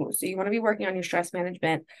management tools. So you want to be working on your stress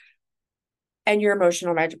management and your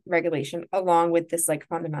emotional regulation along with this like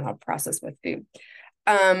fundamental process with food.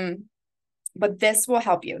 But this will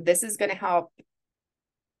help you. This is going to help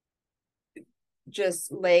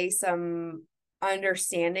just lay some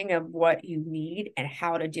understanding of what you need and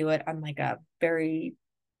how to do it on like a very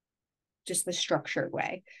just the structured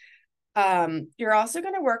way. You're also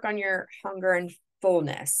going to work on your hunger and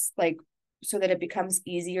fullness, like so that it becomes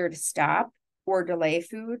easier to stop or delay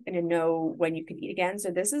food and to know when you can eat again.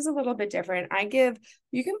 So this is a little bit different.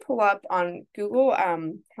 You can pull up on Google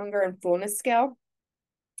hunger and fullness scale.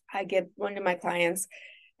 I give one to my clients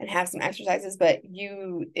and have some exercises, but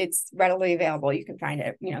it's readily available. You can find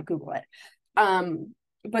it, Google it.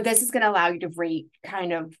 But this is going to allow you to rate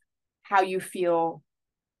kind of how you feel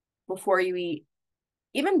before you eat.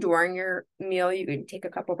 Even during your meal, you can take a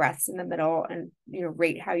couple breaths in the middle and,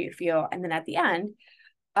 rate how you feel. And then at the end,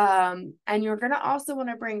 and you're going to also want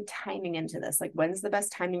to bring timing into this. Like, when's the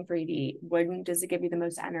best timing for you to eat? When does it give you the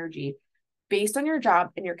most energy based on your job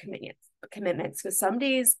and your commitments? Because some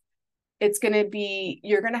days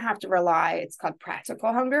you're going to have to rely, it's called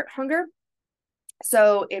practical hunger.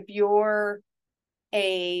 So if you're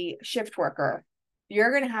a shift worker,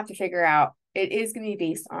 you're going to have to figure out, it is going to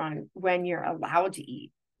be based on when you're allowed to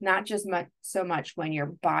eat, not just so much when your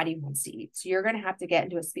body wants to eat. So you're going to have to get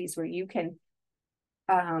into a space where you can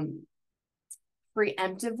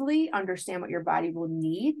preemptively understand what your body will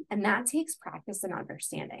need. And that takes practice and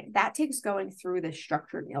understanding. That takes going through the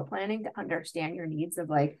structured meal planning to understand your needs of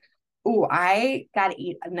like, oh, I got to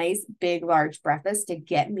eat a nice, big, large breakfast to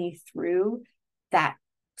get me through that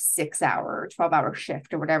 6-hour, 12-hour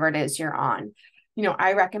shift or whatever it is you're on.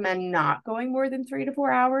 I recommend not going more than 3 to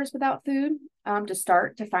 4 hours without food to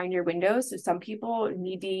start to find your windows. So some people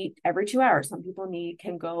need to eat every 2 hours. Some people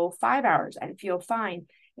can go 5 hours and feel fine.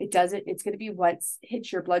 It's going to be what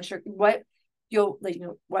hits your blood sugar, what you'll like,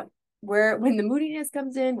 when the moodiness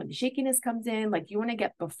comes in, when the shakiness comes in, like you want to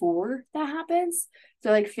get before that happens.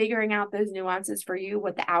 So like figuring out those nuances for you,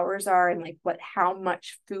 what the hours are and like how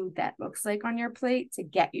much food that looks like on your plate to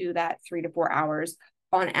get you that 3 to 4 hours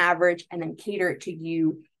on average, and then cater it to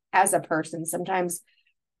you as a person. Sometimes,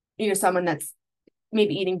 someone that's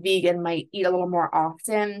maybe eating vegan might eat a little more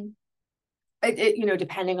often.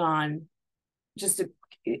 Depending on just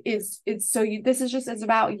this is just as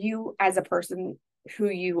about you as a person, who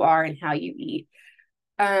you are and how you eat.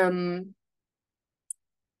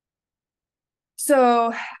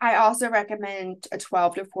 So I also recommend a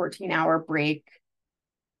 12 to 14-hour break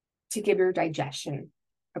to give your digestion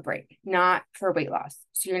a break, not for weight loss.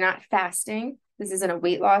 So you're not fasting. This isn't a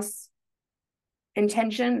weight loss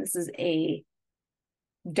intention. This is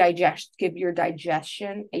give your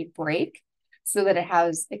digestion a break so that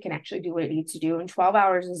it can actually do what it needs to do. And 12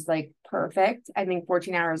 hours is like perfect. I think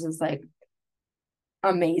 14 hours is like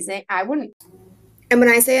amazing. And when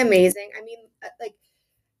I say amazing, I mean, like,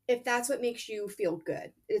 if that's what makes you feel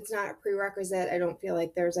good, it's not a prerequisite. I don't feel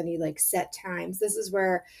like there's any like set times. This is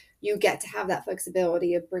where you get to have that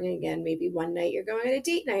flexibility of bringing in maybe one night you're going on a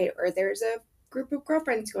date night, or there's a group of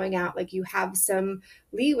girlfriends going out. Like, you have some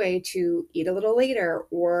leeway to eat a little later,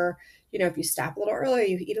 or, if you stop a little earlier,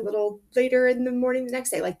 you eat a little later in the morning the next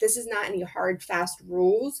day. Like, this is not any hard, fast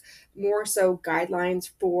rules, more so guidelines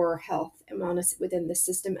for health and wellness within the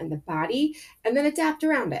system and the body, and then adapt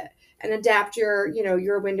around it. and adapt your,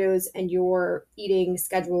 your windows and your eating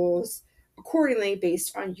schedules accordingly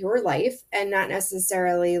based on your life, and not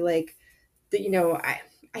necessarily like the,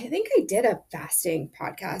 I think I did a fasting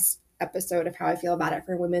podcast episode of how I feel about it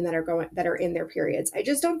for women that are in their periods. I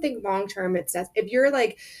just don't think long term it's if you're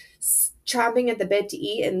like chomping at the bit to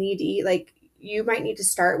eat and need to eat, like you might need to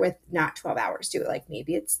start with not 12 hours to it. Like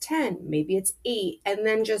maybe it's 10, maybe it's 8, and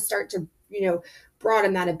then just start to,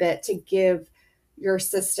 broaden that a bit to give your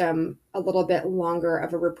system a little bit longer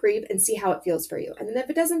of a reprieve and see how it feels for you. And then if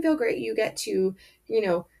it doesn't feel great, you get to,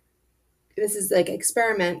 this is like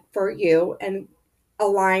experiment for you and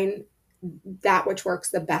align that which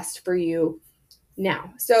works the best for you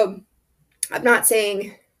now. So I'm not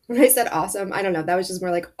saying when I said awesome, I don't know, that was just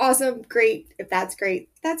more like awesome, great. If that's great,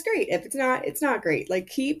 that's great. If it's not, it's not great. Like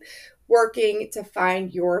keep working to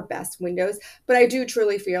find your best windows. But I do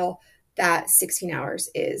truly feel that 16 hours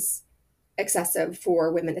is excessive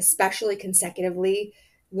for women, especially consecutively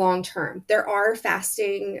long term. There are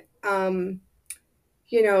fasting,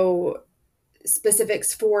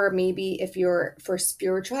 specifics for maybe if you're for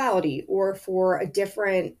spirituality or for a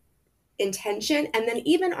different intention. And then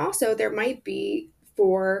even also there might be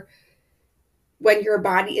for when your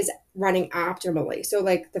body is running optimally. So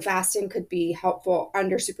like the fasting could be helpful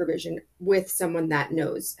under supervision with someone that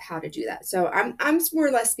knows how to do that. So I'm more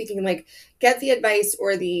or less speaking like get the advice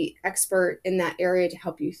or the expert in that area to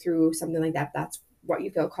help you through something like that. That's what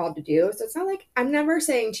you feel called to do. So it's not like I'm never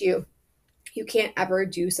saying to you you can't ever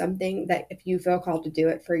do something that if you feel called to do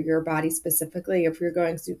it for your body specifically, if you're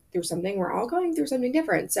going through something, we're all going through something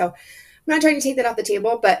different. So I'm not trying to take that off the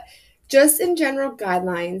table, but just in general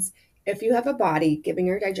guidelines, if you have a body, giving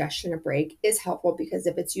your digestion a break is helpful because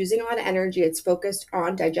if it's using a lot of energy, it's focused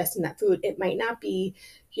on digesting that food. It might not be,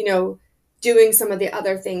 doing some of the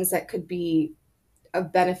other things that could be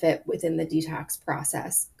of benefit within the detox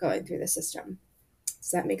process going through the system. Does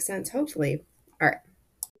that make sense? Hopefully. All right.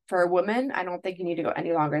 For a woman, I don't think you need to go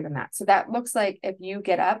any longer than that. So that looks like if you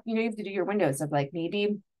get up, you have to do your windows of like,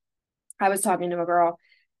 maybe I was talking to a girl,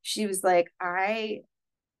 she was like, I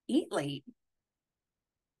eat late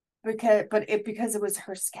because it was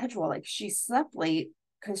her schedule. Like she slept late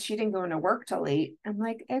because she didn't go into work till late. I'm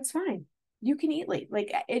like, it's fine. You can eat late.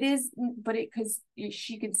 Like it is, but because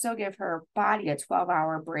she can still give her body a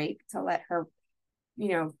 12-hour break to let her,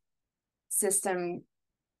 system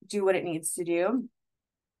do what it needs to do.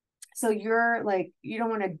 So you're like, you don't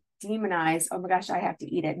want to demonize, oh my gosh, I have to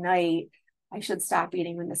eat at night. I should stop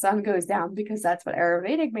eating when the sun goes down because that's what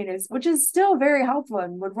Ayurvedic made is, which is still very helpful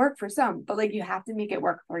and would work for some. But like you have to make it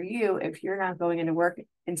work for you if you're not going into work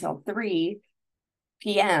until 3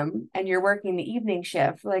 p.m. and you're working the evening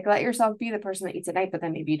shift. Like let yourself be the person that eats at night, but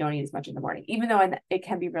then maybe you don't eat as much in the morning, even though it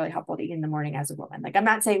can be really helpful to eat in the morning as a woman. Like I'm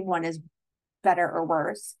not saying one is better or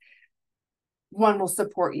worse. One will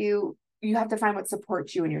support you. You have to find what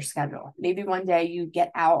supports you in your schedule. Maybe one day you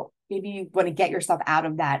get out, maybe you want to get yourself out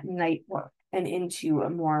of that night work and into a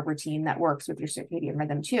more routine that works with your circadian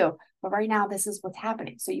rhythm too. But right now, this is what's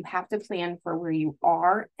happening. So you have to plan for where you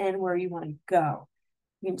are and where you want to go.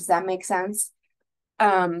 Does that make sense?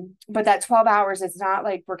 But that 12 hours, it's not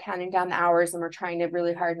like we're counting down the hours and we're trying to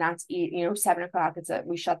really hard not to eat, 7 o'clock.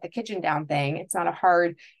 We shut the kitchen down thing. It's not a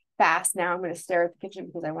hard fast. Now I'm going to stare at the kitchen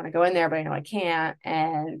because I want to go in there, but I know I can't.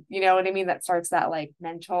 And you know what I mean? That starts that like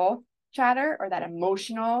mental chatter or that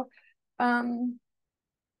emotional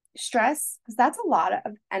stress, because that's a lot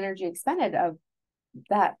of energy expended of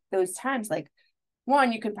those times. Like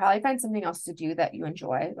one, you could probably find something else to do that you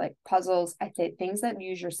enjoy, like puzzles. I'd say things that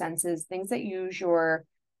use your senses, things that use your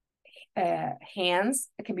hands.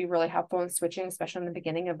 It can be really helpful in switching, especially in the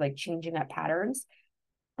beginning of like changing up patterns.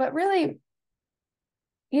 But really,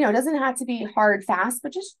 it doesn't have to be hard, fast,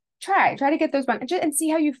 but just try to get those ones and see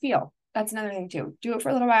how you feel. That's another thing too. Do it for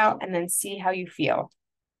a little while and then see how you feel.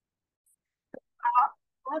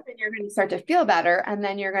 Then you're going to start to feel better. And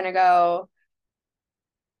then you're going to go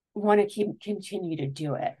want to continue to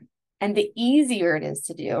do it. And the easier it is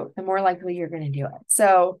to do, the more likely you're going to do it.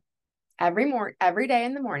 So every day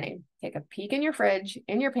in the morning, take a peek in your fridge,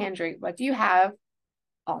 in your pantry. What do you have?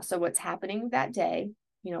 Also, what's happening that day?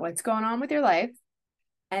 What's going on with your life?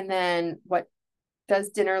 And then what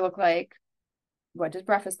does dinner look like? What does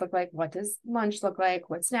breakfast look like? What does lunch look like?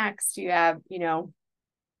 What's next? Do you have,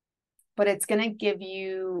 but it's going to give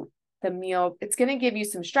you the meal. It's going to give you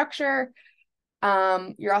some structure.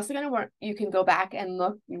 You're also going to you can go back and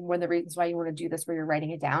look. One of the reasons why you want to do this where you're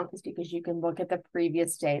writing it down is because you can look at the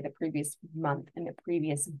previous day, the previous month, and the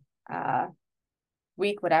previous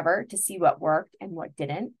week, whatever, to see what worked and what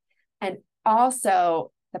didn't. And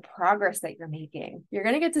also the progress that you're making. You're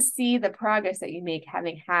going to get to see the progress that you make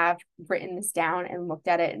having written this down and looked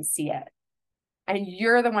at it and see it. And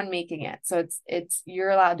you're the one making it. So you're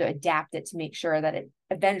allowed to adapt it to make sure that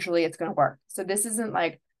eventually it's going to work. So this isn't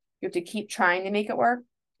like you have to keep trying to make it work.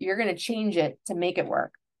 You're going to change it to make it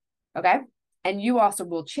work. Okay. And you also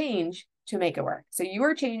will change to make it work. So you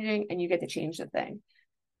are changing and you get to change the thing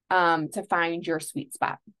to find your sweet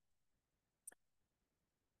spot.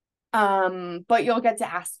 But you'll get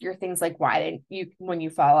to ask your things like, why didn't you, when you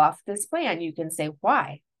fall off this plan, you can say,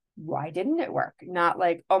 why didn't it work? Not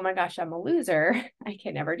like, oh my gosh, I'm a loser, I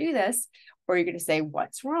can never do this. Or you're going to say,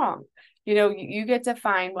 what's wrong? You get to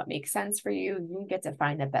find what makes sense for you. You get to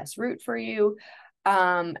find the best route for you.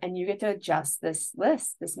 And you get to adjust this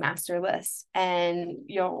master list, and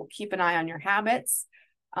you'll keep an eye on your habits,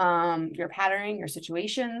 your patterning, your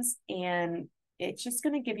situations, and it's just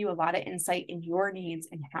going to give you a lot of insight in your needs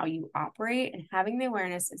and how you operate, and having the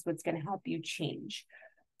awareness is what's going to help you change.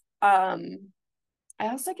 I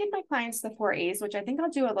also give my clients the 4 A's, which I think I'll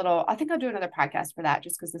do another podcast for that,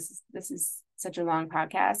 just because this is such a long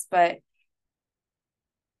podcast, but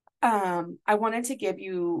I wanted to give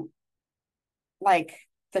you like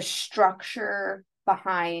the structure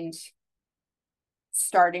behind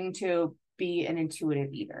starting to be an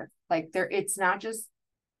intuitive eater. Like it's not just,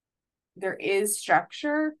 there is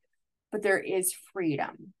structure, but there is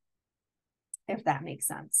freedom, if that makes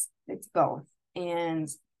sense. It's both. And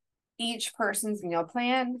each person's meal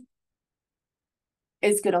plan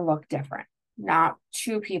is going to look different. Not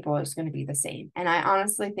 2 people is going to be the same. And I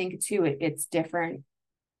honestly think too, it's different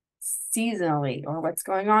seasonally, or what's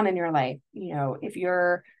going on in your life. If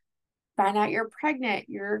you're find out you're pregnant,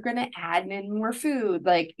 you're going to add in more food.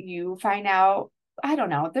 Like you find out, I don't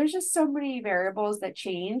know, there's just so many variables that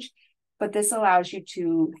change, but this allows you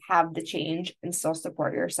to have the change and still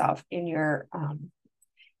support yourself in your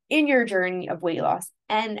journey of weight loss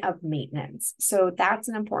and of maintenance. So that's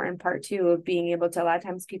an important part too, of being able to, a lot of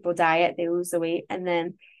times people diet, they lose the weight, and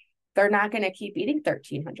then they're not going to keep eating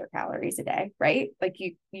 1,300 calories a day, right? Like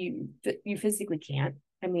you physically can't.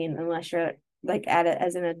 I mean, unless you're like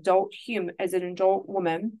as an adult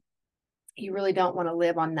woman, you really don't want to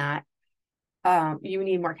live on that. You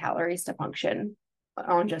need more calories to function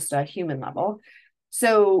on just a human level.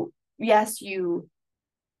 So yes, you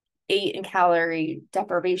ate in calorie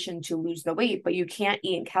deprivation to lose the weight, but you can't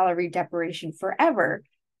eat in calorie deprivation forever.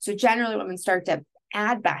 So generally women start to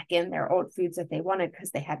add back in their old foods that they wanted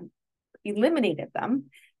because they had eliminated them.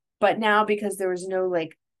 But now, because there was no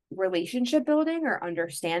like relationship building or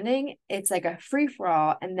understanding, it's like a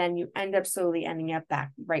free-for-all, and then you end up slowly ending up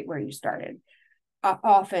back right where you started,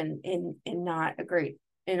 often in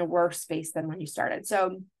a worse space than when you started.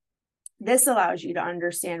 So this allows you to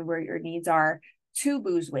understand where your needs are to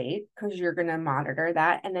lose weight, because you're going to monitor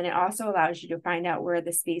that. And then it also allows you to find out where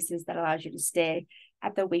the space is that allows you to stay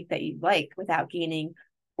at the weight that you like without gaining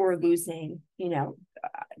or losing.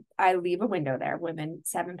 I leave a window there. Women,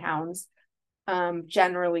 7 pounds,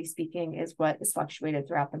 generally speaking, is what is fluctuated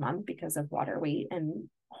throughout the month because of water weight and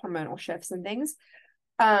hormonal shifts and things.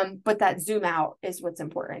 But that zoom out is what's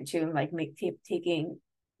important too, like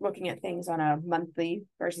looking at things on a monthly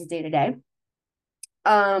versus day to day,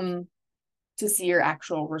 to see your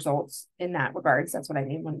actual results in that regards. That's what I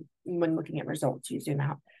mean when looking at results, you zoom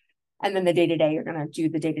out. And then the day to day, you're going to do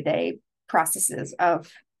the day to day processes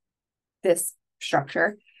of this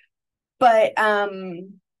structure. But oh,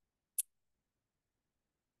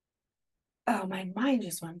 my mind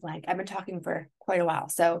just went blank. I've been talking for quite a while,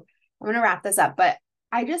 so I'm going to wrap this up. But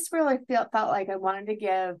I just really felt like I wanted to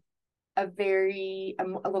give a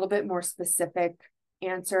little bit more specific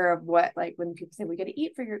answer of what, like when people say we got to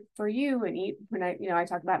eat for you and eat, when I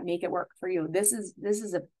talk about make it work for you. This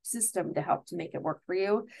is a system to help to make it work for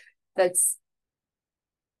you. It's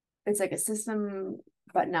like a system,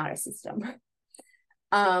 but not a system.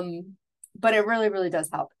 But it really, really does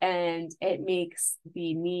help. And it makes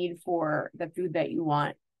the need for the food that you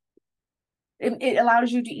want. It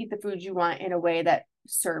allows you to eat the food you want in a way that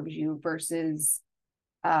serves you versus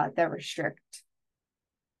the restrict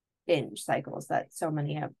binge cycles that so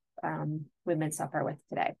many of women suffer with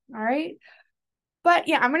today. All right. But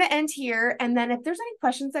yeah, I'm going to end here. And then if there's any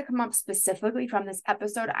questions that come up specifically from this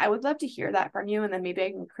episode, I would love to hear that from you. And then maybe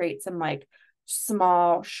I can create some like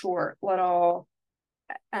small, short little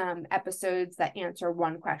episodes that answer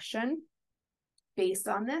one question based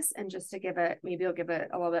on this. And just to maybe I'll give it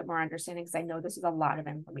a little bit more understanding, because I know this is a lot of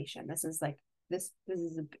information. This is like, this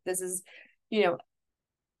is,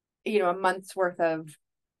 a month's worth of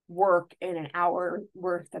work in an hour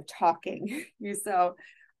worth of talking. So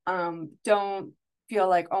don't feel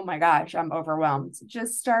like, oh my gosh, I'm overwhelmed.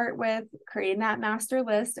 Just start with creating that master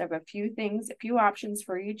list of a few things, a few options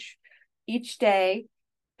for each day,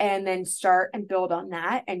 and then start and build on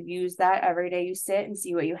that and use that every day you sit and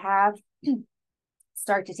see what you have.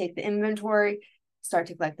 Start to take the inventory, start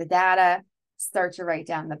to collect the data, start to write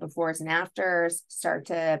down the befores and afters, start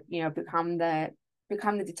to, become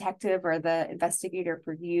the detective or the investigator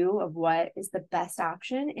for you of what is the best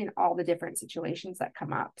option in all the different situations that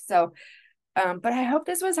come up. So but I hope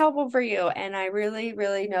this was helpful for you. And I really,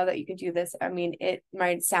 really know that you can do this. I mean, it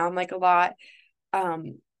might sound like a lot,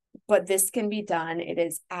 but this can be done. It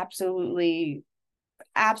is absolutely,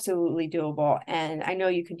 absolutely doable. And I know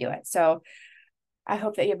you can do it. So I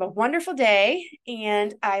hope that you have a wonderful day,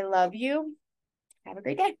 and I love you. Have a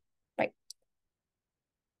great day. Bye.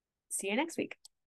 See you next week.